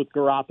happens with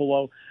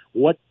Garoppolo,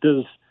 what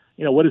does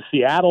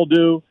Seattle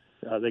do?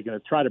 Are they going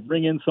to try to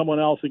bring in someone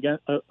else again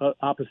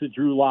opposite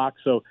Drew Lock?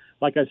 So,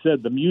 like I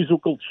said, the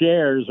musical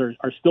chairs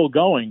are still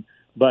going,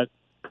 but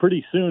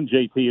pretty soon,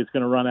 JT, it's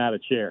going to run out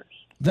of chairs.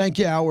 Thank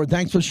you, Howard.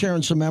 Thanks for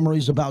sharing some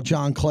memories about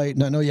John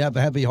Clayton. I know you have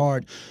a heavy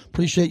heart.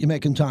 Appreciate you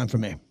making time for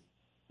me.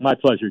 My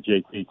pleasure,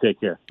 JT. Take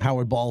care.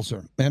 Howard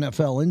Balzer,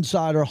 NFL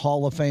insider,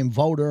 Hall of Fame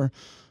voter,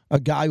 a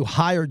guy who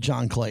hired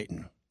John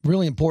Clayton.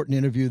 Really important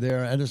interview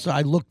there. And as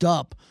I looked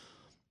up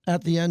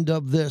at the end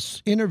of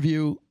this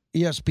interview,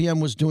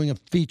 ESPN was doing a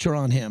feature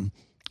on him,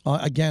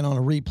 again on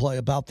a replay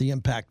about the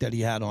impact that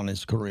he had on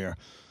his career.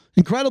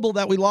 Incredible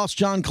that we lost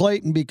John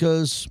Clayton,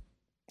 because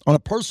on a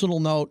personal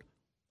note,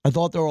 I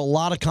thought there were a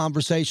lot of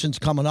conversations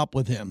coming up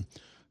with him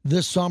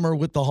this summer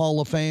with the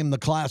Hall of Fame, the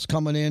class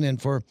coming in, and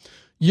for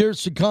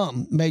years to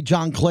come. May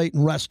John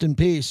Clayton rest in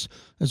peace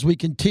as we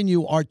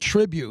continue our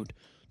tribute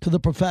to the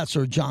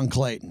professor, John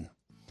Clayton.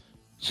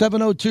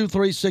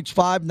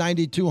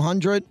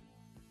 702-365-9200.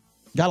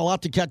 Got a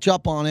lot to catch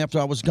up on after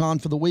I was gone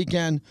for the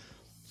weekend,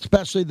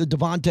 especially the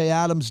Davante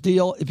Adams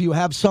deal. If you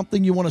have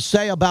something you want to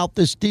say about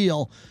this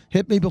deal,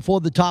 hit me before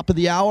the top of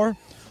the hour.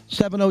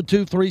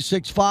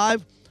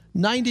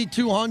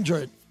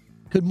 702-365-9200.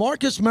 Could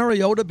Marcus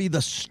Mariota be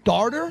the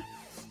starter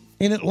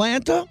in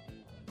Atlanta?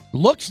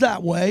 Looks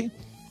that way.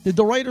 Did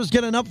the Raiders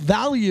get enough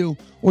value,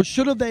 or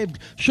should have they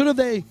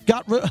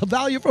got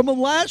value from him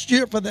last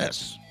year for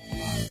this?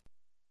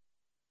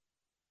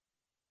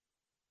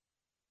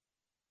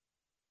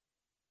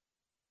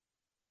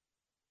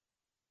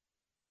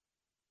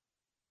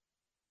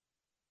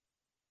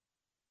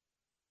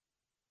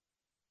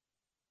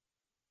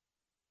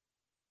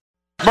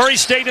 Murray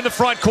stayed in the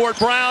front court.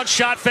 Brown,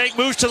 shot fake,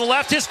 moves to the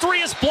left. His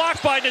three is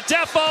blocked by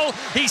Nadefo.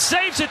 He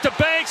saves it to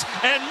Banks,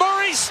 and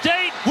Murray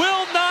State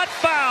will not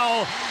foul.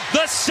 now.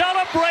 The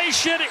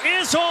celebration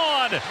is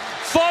on.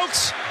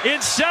 Folks,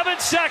 in 7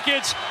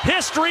 seconds,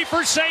 history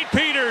for St.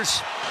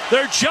 Peter's.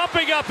 They're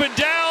jumping up and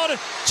down.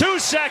 2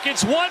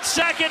 seconds, 1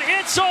 second,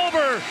 it's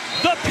over.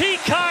 The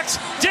Peacocks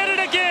did it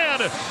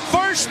again.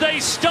 First they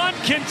stunned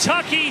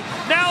Kentucky,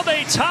 now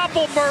they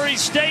topple Murray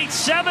State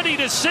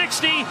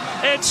 70-60,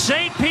 and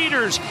St.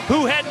 Peter's,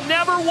 who had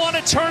never won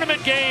a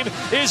tournament game,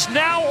 is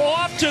now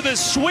off to the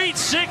Sweet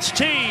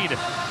 16.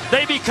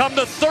 They become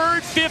the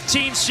third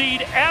 15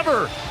 seed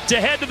ever to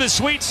head to the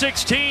Sweet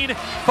 16.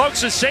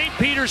 Folks, the St.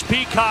 Peter's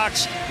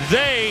Peacocks,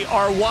 they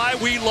are why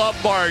we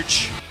love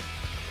March.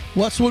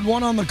 Westwood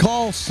One on the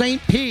call.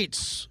 St.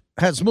 Pete's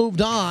has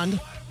moved on.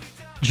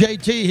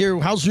 JT here.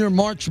 How's your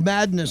March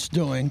Madness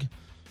doing?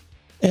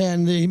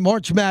 And the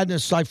March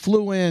Madness, I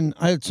flew in.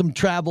 I had some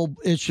travel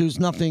issues,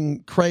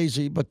 nothing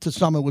crazy, but to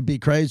some it would be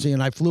crazy.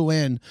 And I flew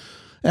in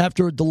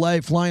after a delay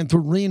flying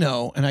through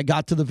Reno, and I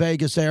got to the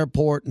Vegas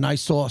airport, and I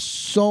saw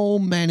so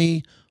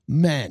many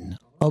men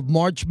of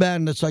March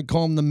Madness. I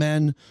call them the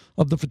men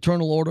of the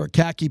Fraternal Order of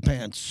Khaki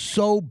Pants,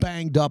 so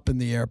banged up in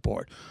the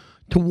airport.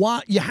 To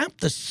watch, you have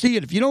to see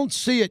it. If you don't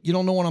see it, you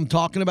don't know what I'm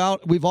talking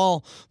about. We've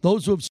all,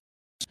 those who have,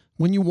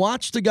 when you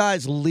watch the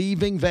guys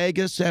leaving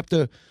Vegas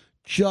after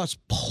just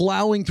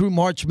plowing through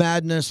March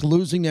Madness,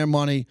 losing their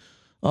money.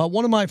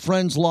 One of my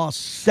friends lost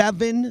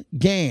 7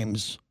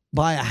 games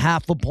by a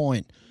half a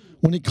point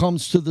when it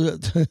comes to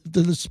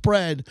the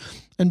spread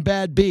and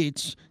bad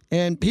beats.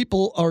 And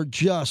people are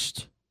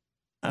just,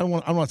 I don't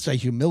want to say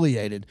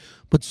humiliated,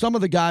 but some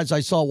of the guys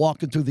I saw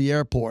walking through the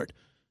airport,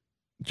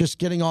 just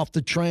getting off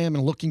the tram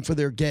and looking for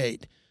their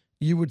gate,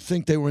 you would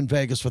think they were in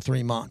Vegas for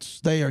 3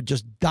 months. They are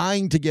just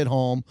dying to get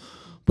home,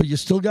 but you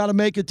still got to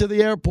make it to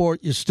the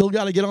airport. You still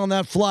got to get on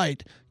that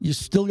flight. You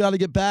still got to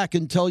get back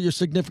and tell your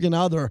significant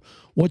other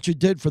what you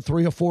did for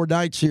 3 or 4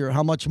 nights here,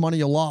 how much money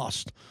you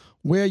lost,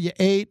 where you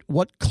ate,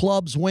 what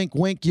clubs, wink,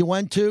 wink, you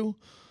went to,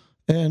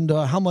 and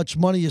how much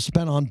money you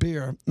spent on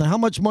beer. Now, how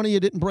much money you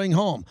didn't bring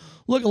home.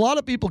 Look, a lot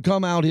of people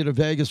come out here to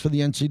Vegas for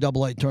the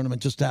NCAA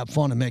tournament just to have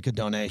fun and make a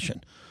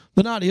donation.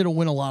 They're not here to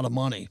win a lot of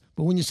money.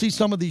 But when you see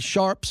some of these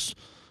sharps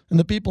and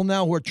the people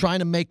now who are trying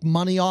to make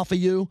money off of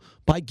you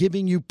by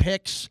giving you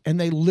picks, and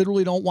they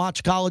literally don't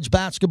watch college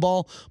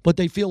basketball, but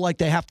they feel like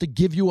they have to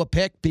give you a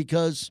pick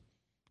because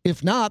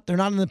if not, they're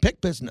not in the pick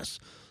business.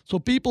 So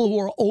people who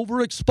are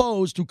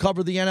overexposed who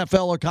cover the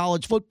NFL or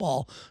college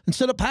football,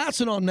 instead of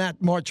passing on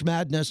that March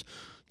Madness,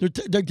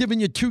 they're giving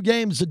you 2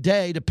 games a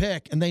day to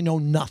pick, and they know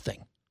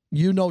nothing.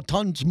 You know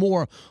tons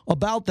more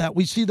about that.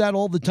 We see that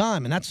all the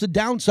time, and that's the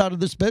downside of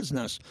this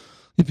business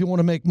if you want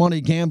to make money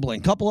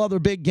gambling. Couple other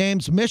big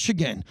games.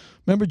 Michigan.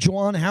 Remember,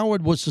 Juwan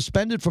Howard was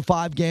suspended for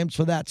 5 games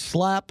for that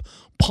slap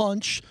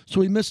punch,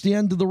 so he missed the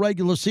end of the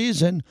regular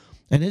season,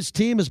 and his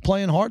team is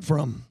playing hard for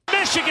him.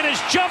 Michigan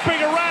is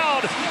jumping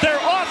around.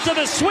 They're off to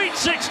the Sweet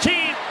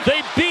 16.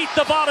 They beat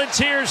the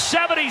Volunteers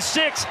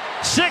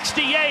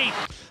 76-68.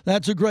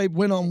 That's a great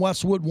win on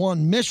Westwood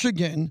One.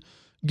 Michigan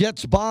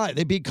gets by.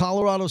 They beat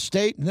Colorado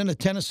State and then a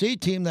Tennessee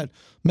team that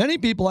many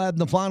people had in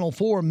the Final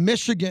Four.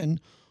 Michigan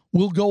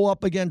will go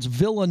up against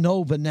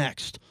Villanova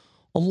next.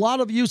 A lot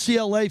of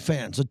UCLA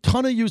fans, a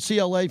ton of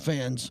UCLA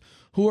fans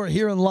who are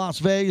here in Las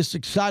Vegas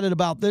excited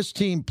about this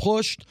team,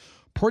 pushed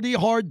pretty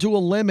hard to a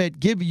limit.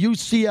 Give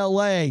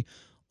UCLA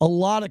a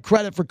lot of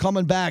credit for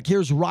coming back.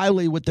 Here's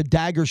Riley with the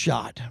dagger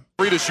shot.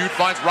 3 to shoot,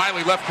 finds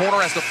Riley left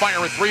corner, has to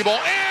fire a 3-ball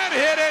and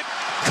hit it.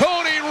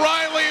 Cody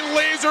Riley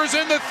lasers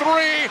in the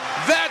 3.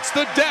 That's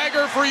the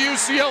dagger for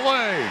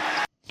UCLA.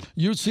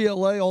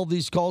 UCLA, all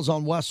these calls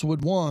on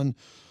Westwood One,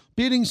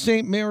 beating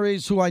St.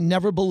 Mary's, who I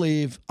never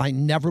believe in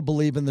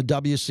the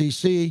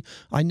WCC.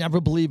 I never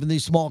believe in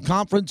these small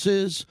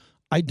conferences.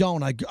 I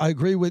don't. I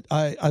agree with,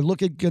 I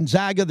look at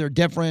Gonzaga, they're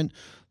different.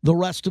 The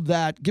rest of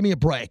that, give me a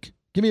break.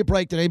 Give me a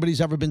break that anybody's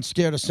ever been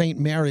scared of St.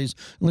 Mary's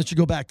unless you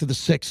go back to the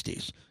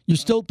 60s. You're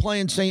still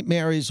playing St.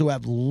 Mary's, who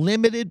have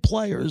limited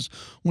players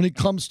when it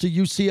comes to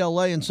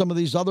UCLA and some of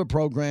these other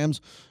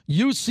programs.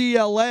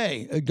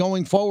 UCLA,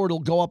 going forward, will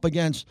go up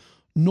against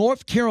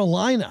North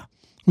Carolina,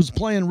 who's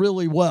playing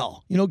really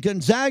well. You know,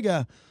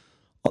 Gonzaga,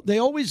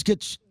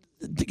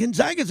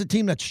 Gonzaga's a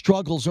team that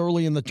struggles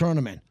early in the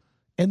tournament.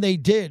 And they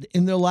did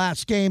in their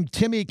last game.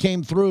 Timmy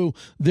came through,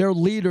 their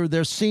leader,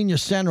 their senior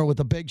center, with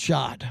a big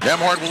shot.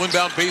 Nembhard will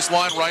inbound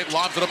baseline right,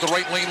 lobs it up the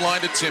right lane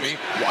line to Timmy.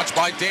 Watched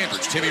by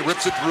Dandridge. Timmy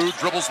rips it through,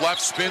 dribbles left,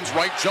 spins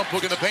right, jump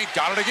hook in the paint,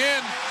 got it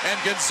again. And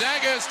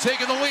Gonzaga has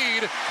taken the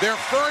lead. Their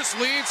first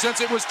lead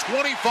since it was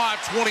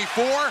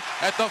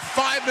 25-24 at the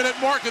 5-minute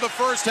mark of the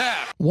first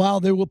half. Wow,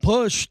 they were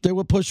pushed. They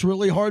were pushed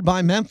really hard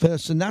by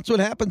Memphis, and that's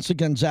what happens to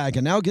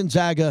Gonzaga. Now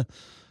Gonzaga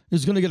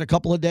is going to get a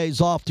couple of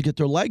days off to get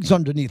their legs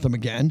underneath them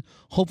again.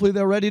 Hopefully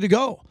they're ready to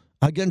go.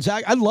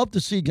 Gonzaga, I'd love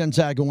to see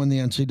Gonzaga win the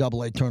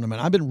NCAA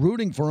tournament. I've been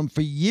rooting for them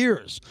for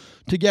years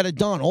to get it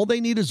done. All they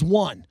need is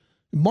one.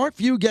 Mark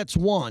Few gets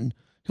one.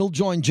 He'll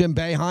join Jim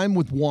Boeheim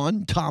with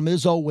one, Tom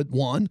Izzo with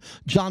one,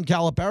 John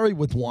Calipari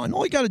with one.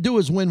 All you got to do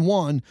is win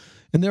one,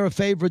 and they're a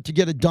favorite to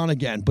get it done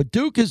again. But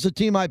Duke is the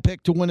team I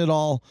picked to win it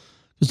all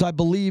because I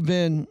believe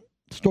in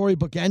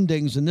storybook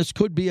endings, and this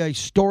could be a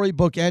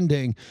storybook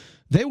ending.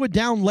 They were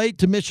down late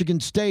to Michigan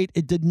State.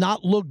 It did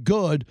not look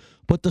good,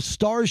 but the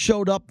Stars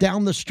showed up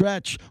down the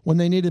stretch when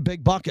they needed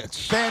big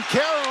buckets.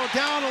 Banchero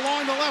down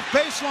along the left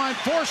baseline,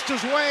 forced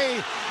his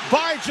way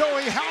by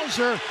Joey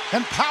Hauser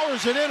and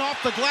powers it in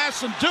off the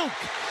glass, and Duke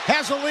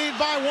has a lead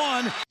by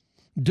 1.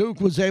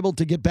 Duke was able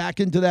to get back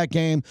into that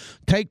game,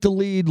 take the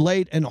lead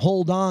late, and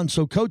hold on.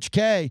 So Coach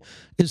K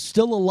is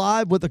still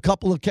alive with a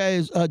couple of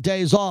days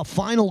off.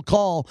 Final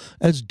call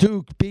as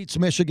Duke beats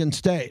Michigan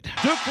State.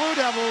 Duke Blue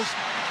Devils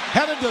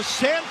headed to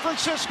San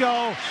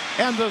Francisco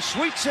and the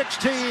Sweet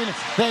 16.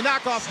 They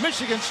knock off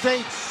Michigan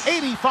State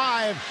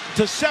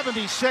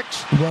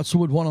 85-76. Russ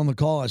Wood won on the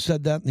call. I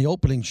said that in the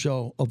opening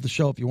show of the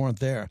show if you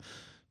weren't there.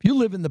 If you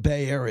live in the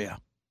Bay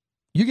Area,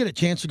 you get a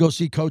chance to go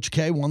see Coach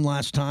K one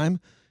last time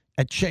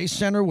at Chase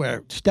Center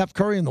where Steph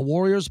Curry and the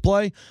Warriors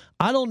play.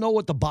 I don't know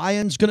what the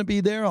buy-in's going to be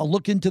there. I'll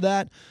look into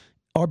that.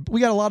 We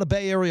got a lot of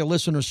Bay Area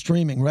listeners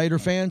streaming. Raider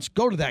fans,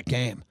 go to that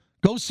game.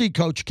 Go see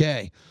Coach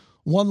K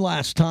one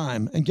last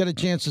time and get a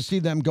chance to see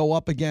them go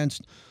up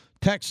against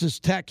Texas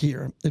Tech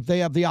here if they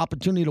have the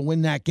opportunity to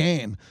win that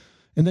game.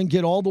 And then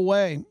get all the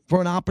way for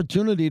an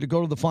opportunity to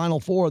go to the Final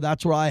Four.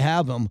 That's where I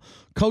have him.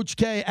 Coach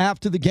K,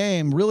 after the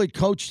game, really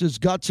coached his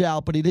guts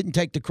out, but he didn't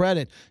take the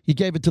credit. He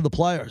gave it to the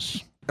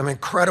players. I'm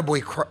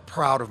incredibly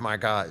proud of my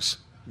guys.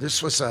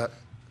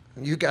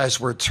 You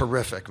guys were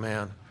terrific,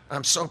 man.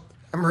 I'm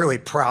really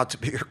proud to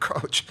be your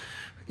coach.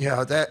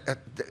 That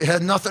it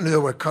had nothing to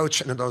do with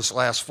coaching in those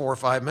last 4 or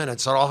 5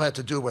 minutes. It all had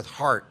to do with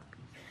heart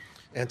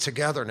and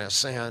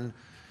togetherness. And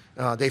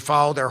they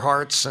followed their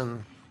hearts,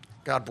 and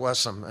God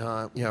bless them.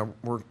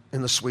 We're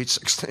in the Sweet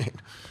 16,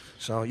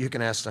 so you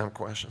can ask them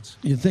questions.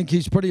 You think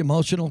he's pretty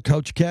emotional,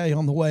 Coach K,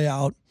 on the way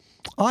out?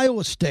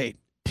 Iowa State,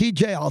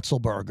 T.J.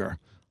 Otzelberger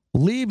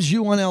leaves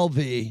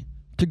UNLV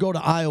to go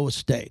to Iowa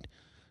State.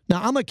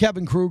 Now, I'm a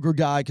Kevin Kruger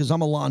guy because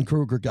I'm a Lon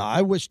Kruger guy.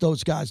 I wish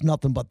those guys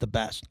nothing but the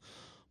best.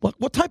 But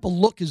what type of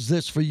look is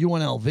this for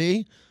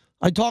UNLV?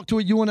 I talked to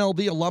a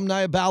UNLV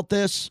alumni about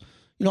this.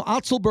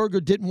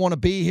 Otzelberger didn't want to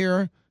be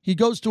here. He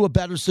goes to a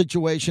better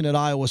situation at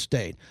Iowa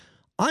State.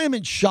 I am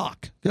in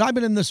shock because I've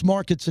been in this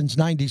market since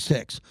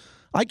 '96.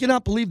 I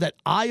cannot believe that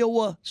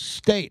Iowa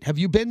State, have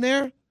you been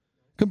there?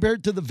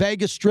 Compared to the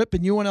Vegas Strip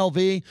and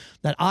UNLV,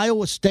 that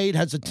Iowa State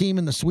has a team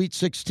in the Sweet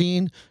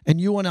 16 and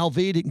UNLV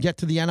didn't get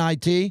to the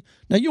NIT.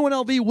 Now,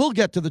 UNLV will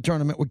get to the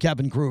tournament with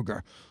Kevin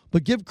Kruger,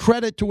 but give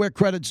credit to where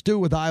credit's due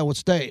with Iowa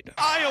State.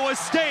 Iowa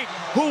State,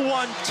 who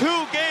won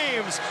 2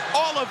 games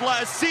all of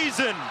last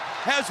season,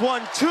 has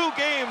won 2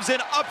 games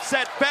in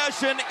upset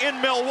fashion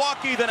in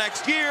Milwaukee the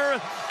next year,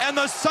 and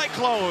the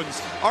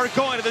Cyclones are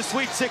going to the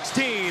Sweet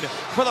 16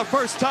 for the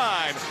first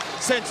time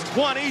since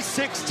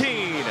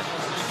 2016.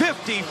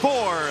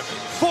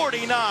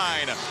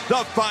 54-49,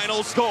 the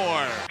final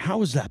score.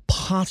 How is that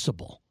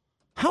possible?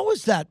 How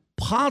is that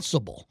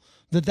possible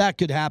that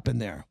could happen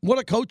there? What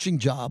a coaching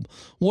job.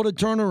 What a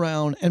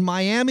turnaround. And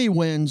Miami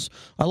wins.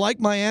 I like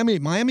Miami.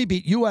 Miami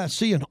beat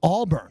USC and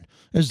Auburn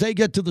as they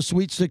get to the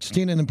Sweet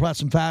 16 in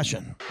impressive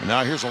fashion. And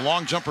now here's a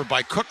long jumper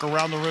by Cook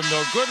around the rim.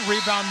 No good.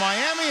 Rebound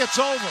Miami. It's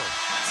over.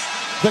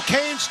 The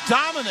Canes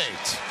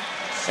dominate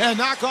and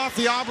knock off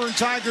the Auburn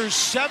Tigers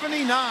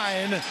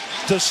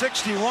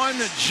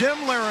 79-61. Jim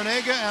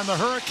Larinaga and the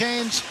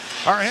Hurricanes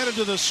are headed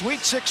to the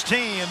Sweet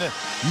 16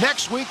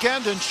 next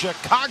weekend in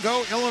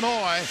Chicago,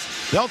 Illinois.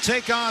 They'll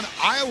take on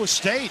Iowa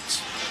State.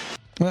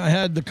 I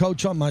had the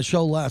coach on my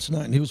show last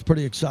night, and he was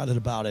pretty excited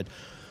about it.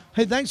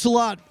 Hey, thanks a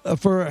lot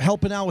for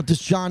helping out with this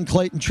John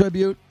Clayton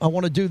tribute. I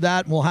want to do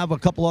that, and we'll have a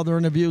couple other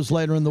interviews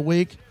later in the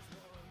week.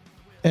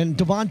 And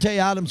Davante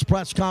Adams'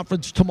 press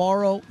conference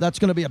tomorrow, that's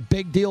going to be a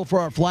big deal for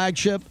our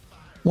flagship.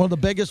 One of the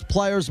biggest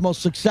players,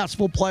 most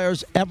successful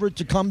players ever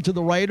to come to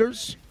the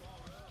Raiders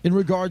in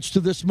regards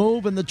to this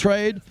move and the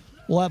trade.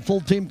 We'll have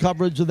full team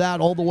coverage of that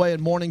all the way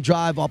in Morning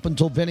Drive up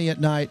until Vinny at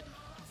night.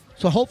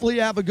 So hopefully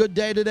you have a good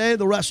day today,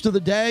 the rest of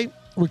the day.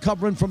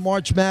 Recovering from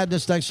March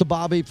Madness. Thanks to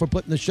Bobby for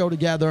putting the show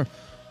together.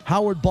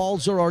 Howard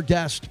Balzer, our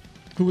guest,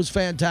 who was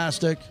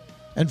fantastic.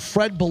 And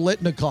Fred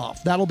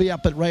Biletnikoff. That'll be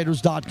up at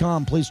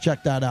Raiders.com. Please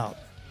check that out.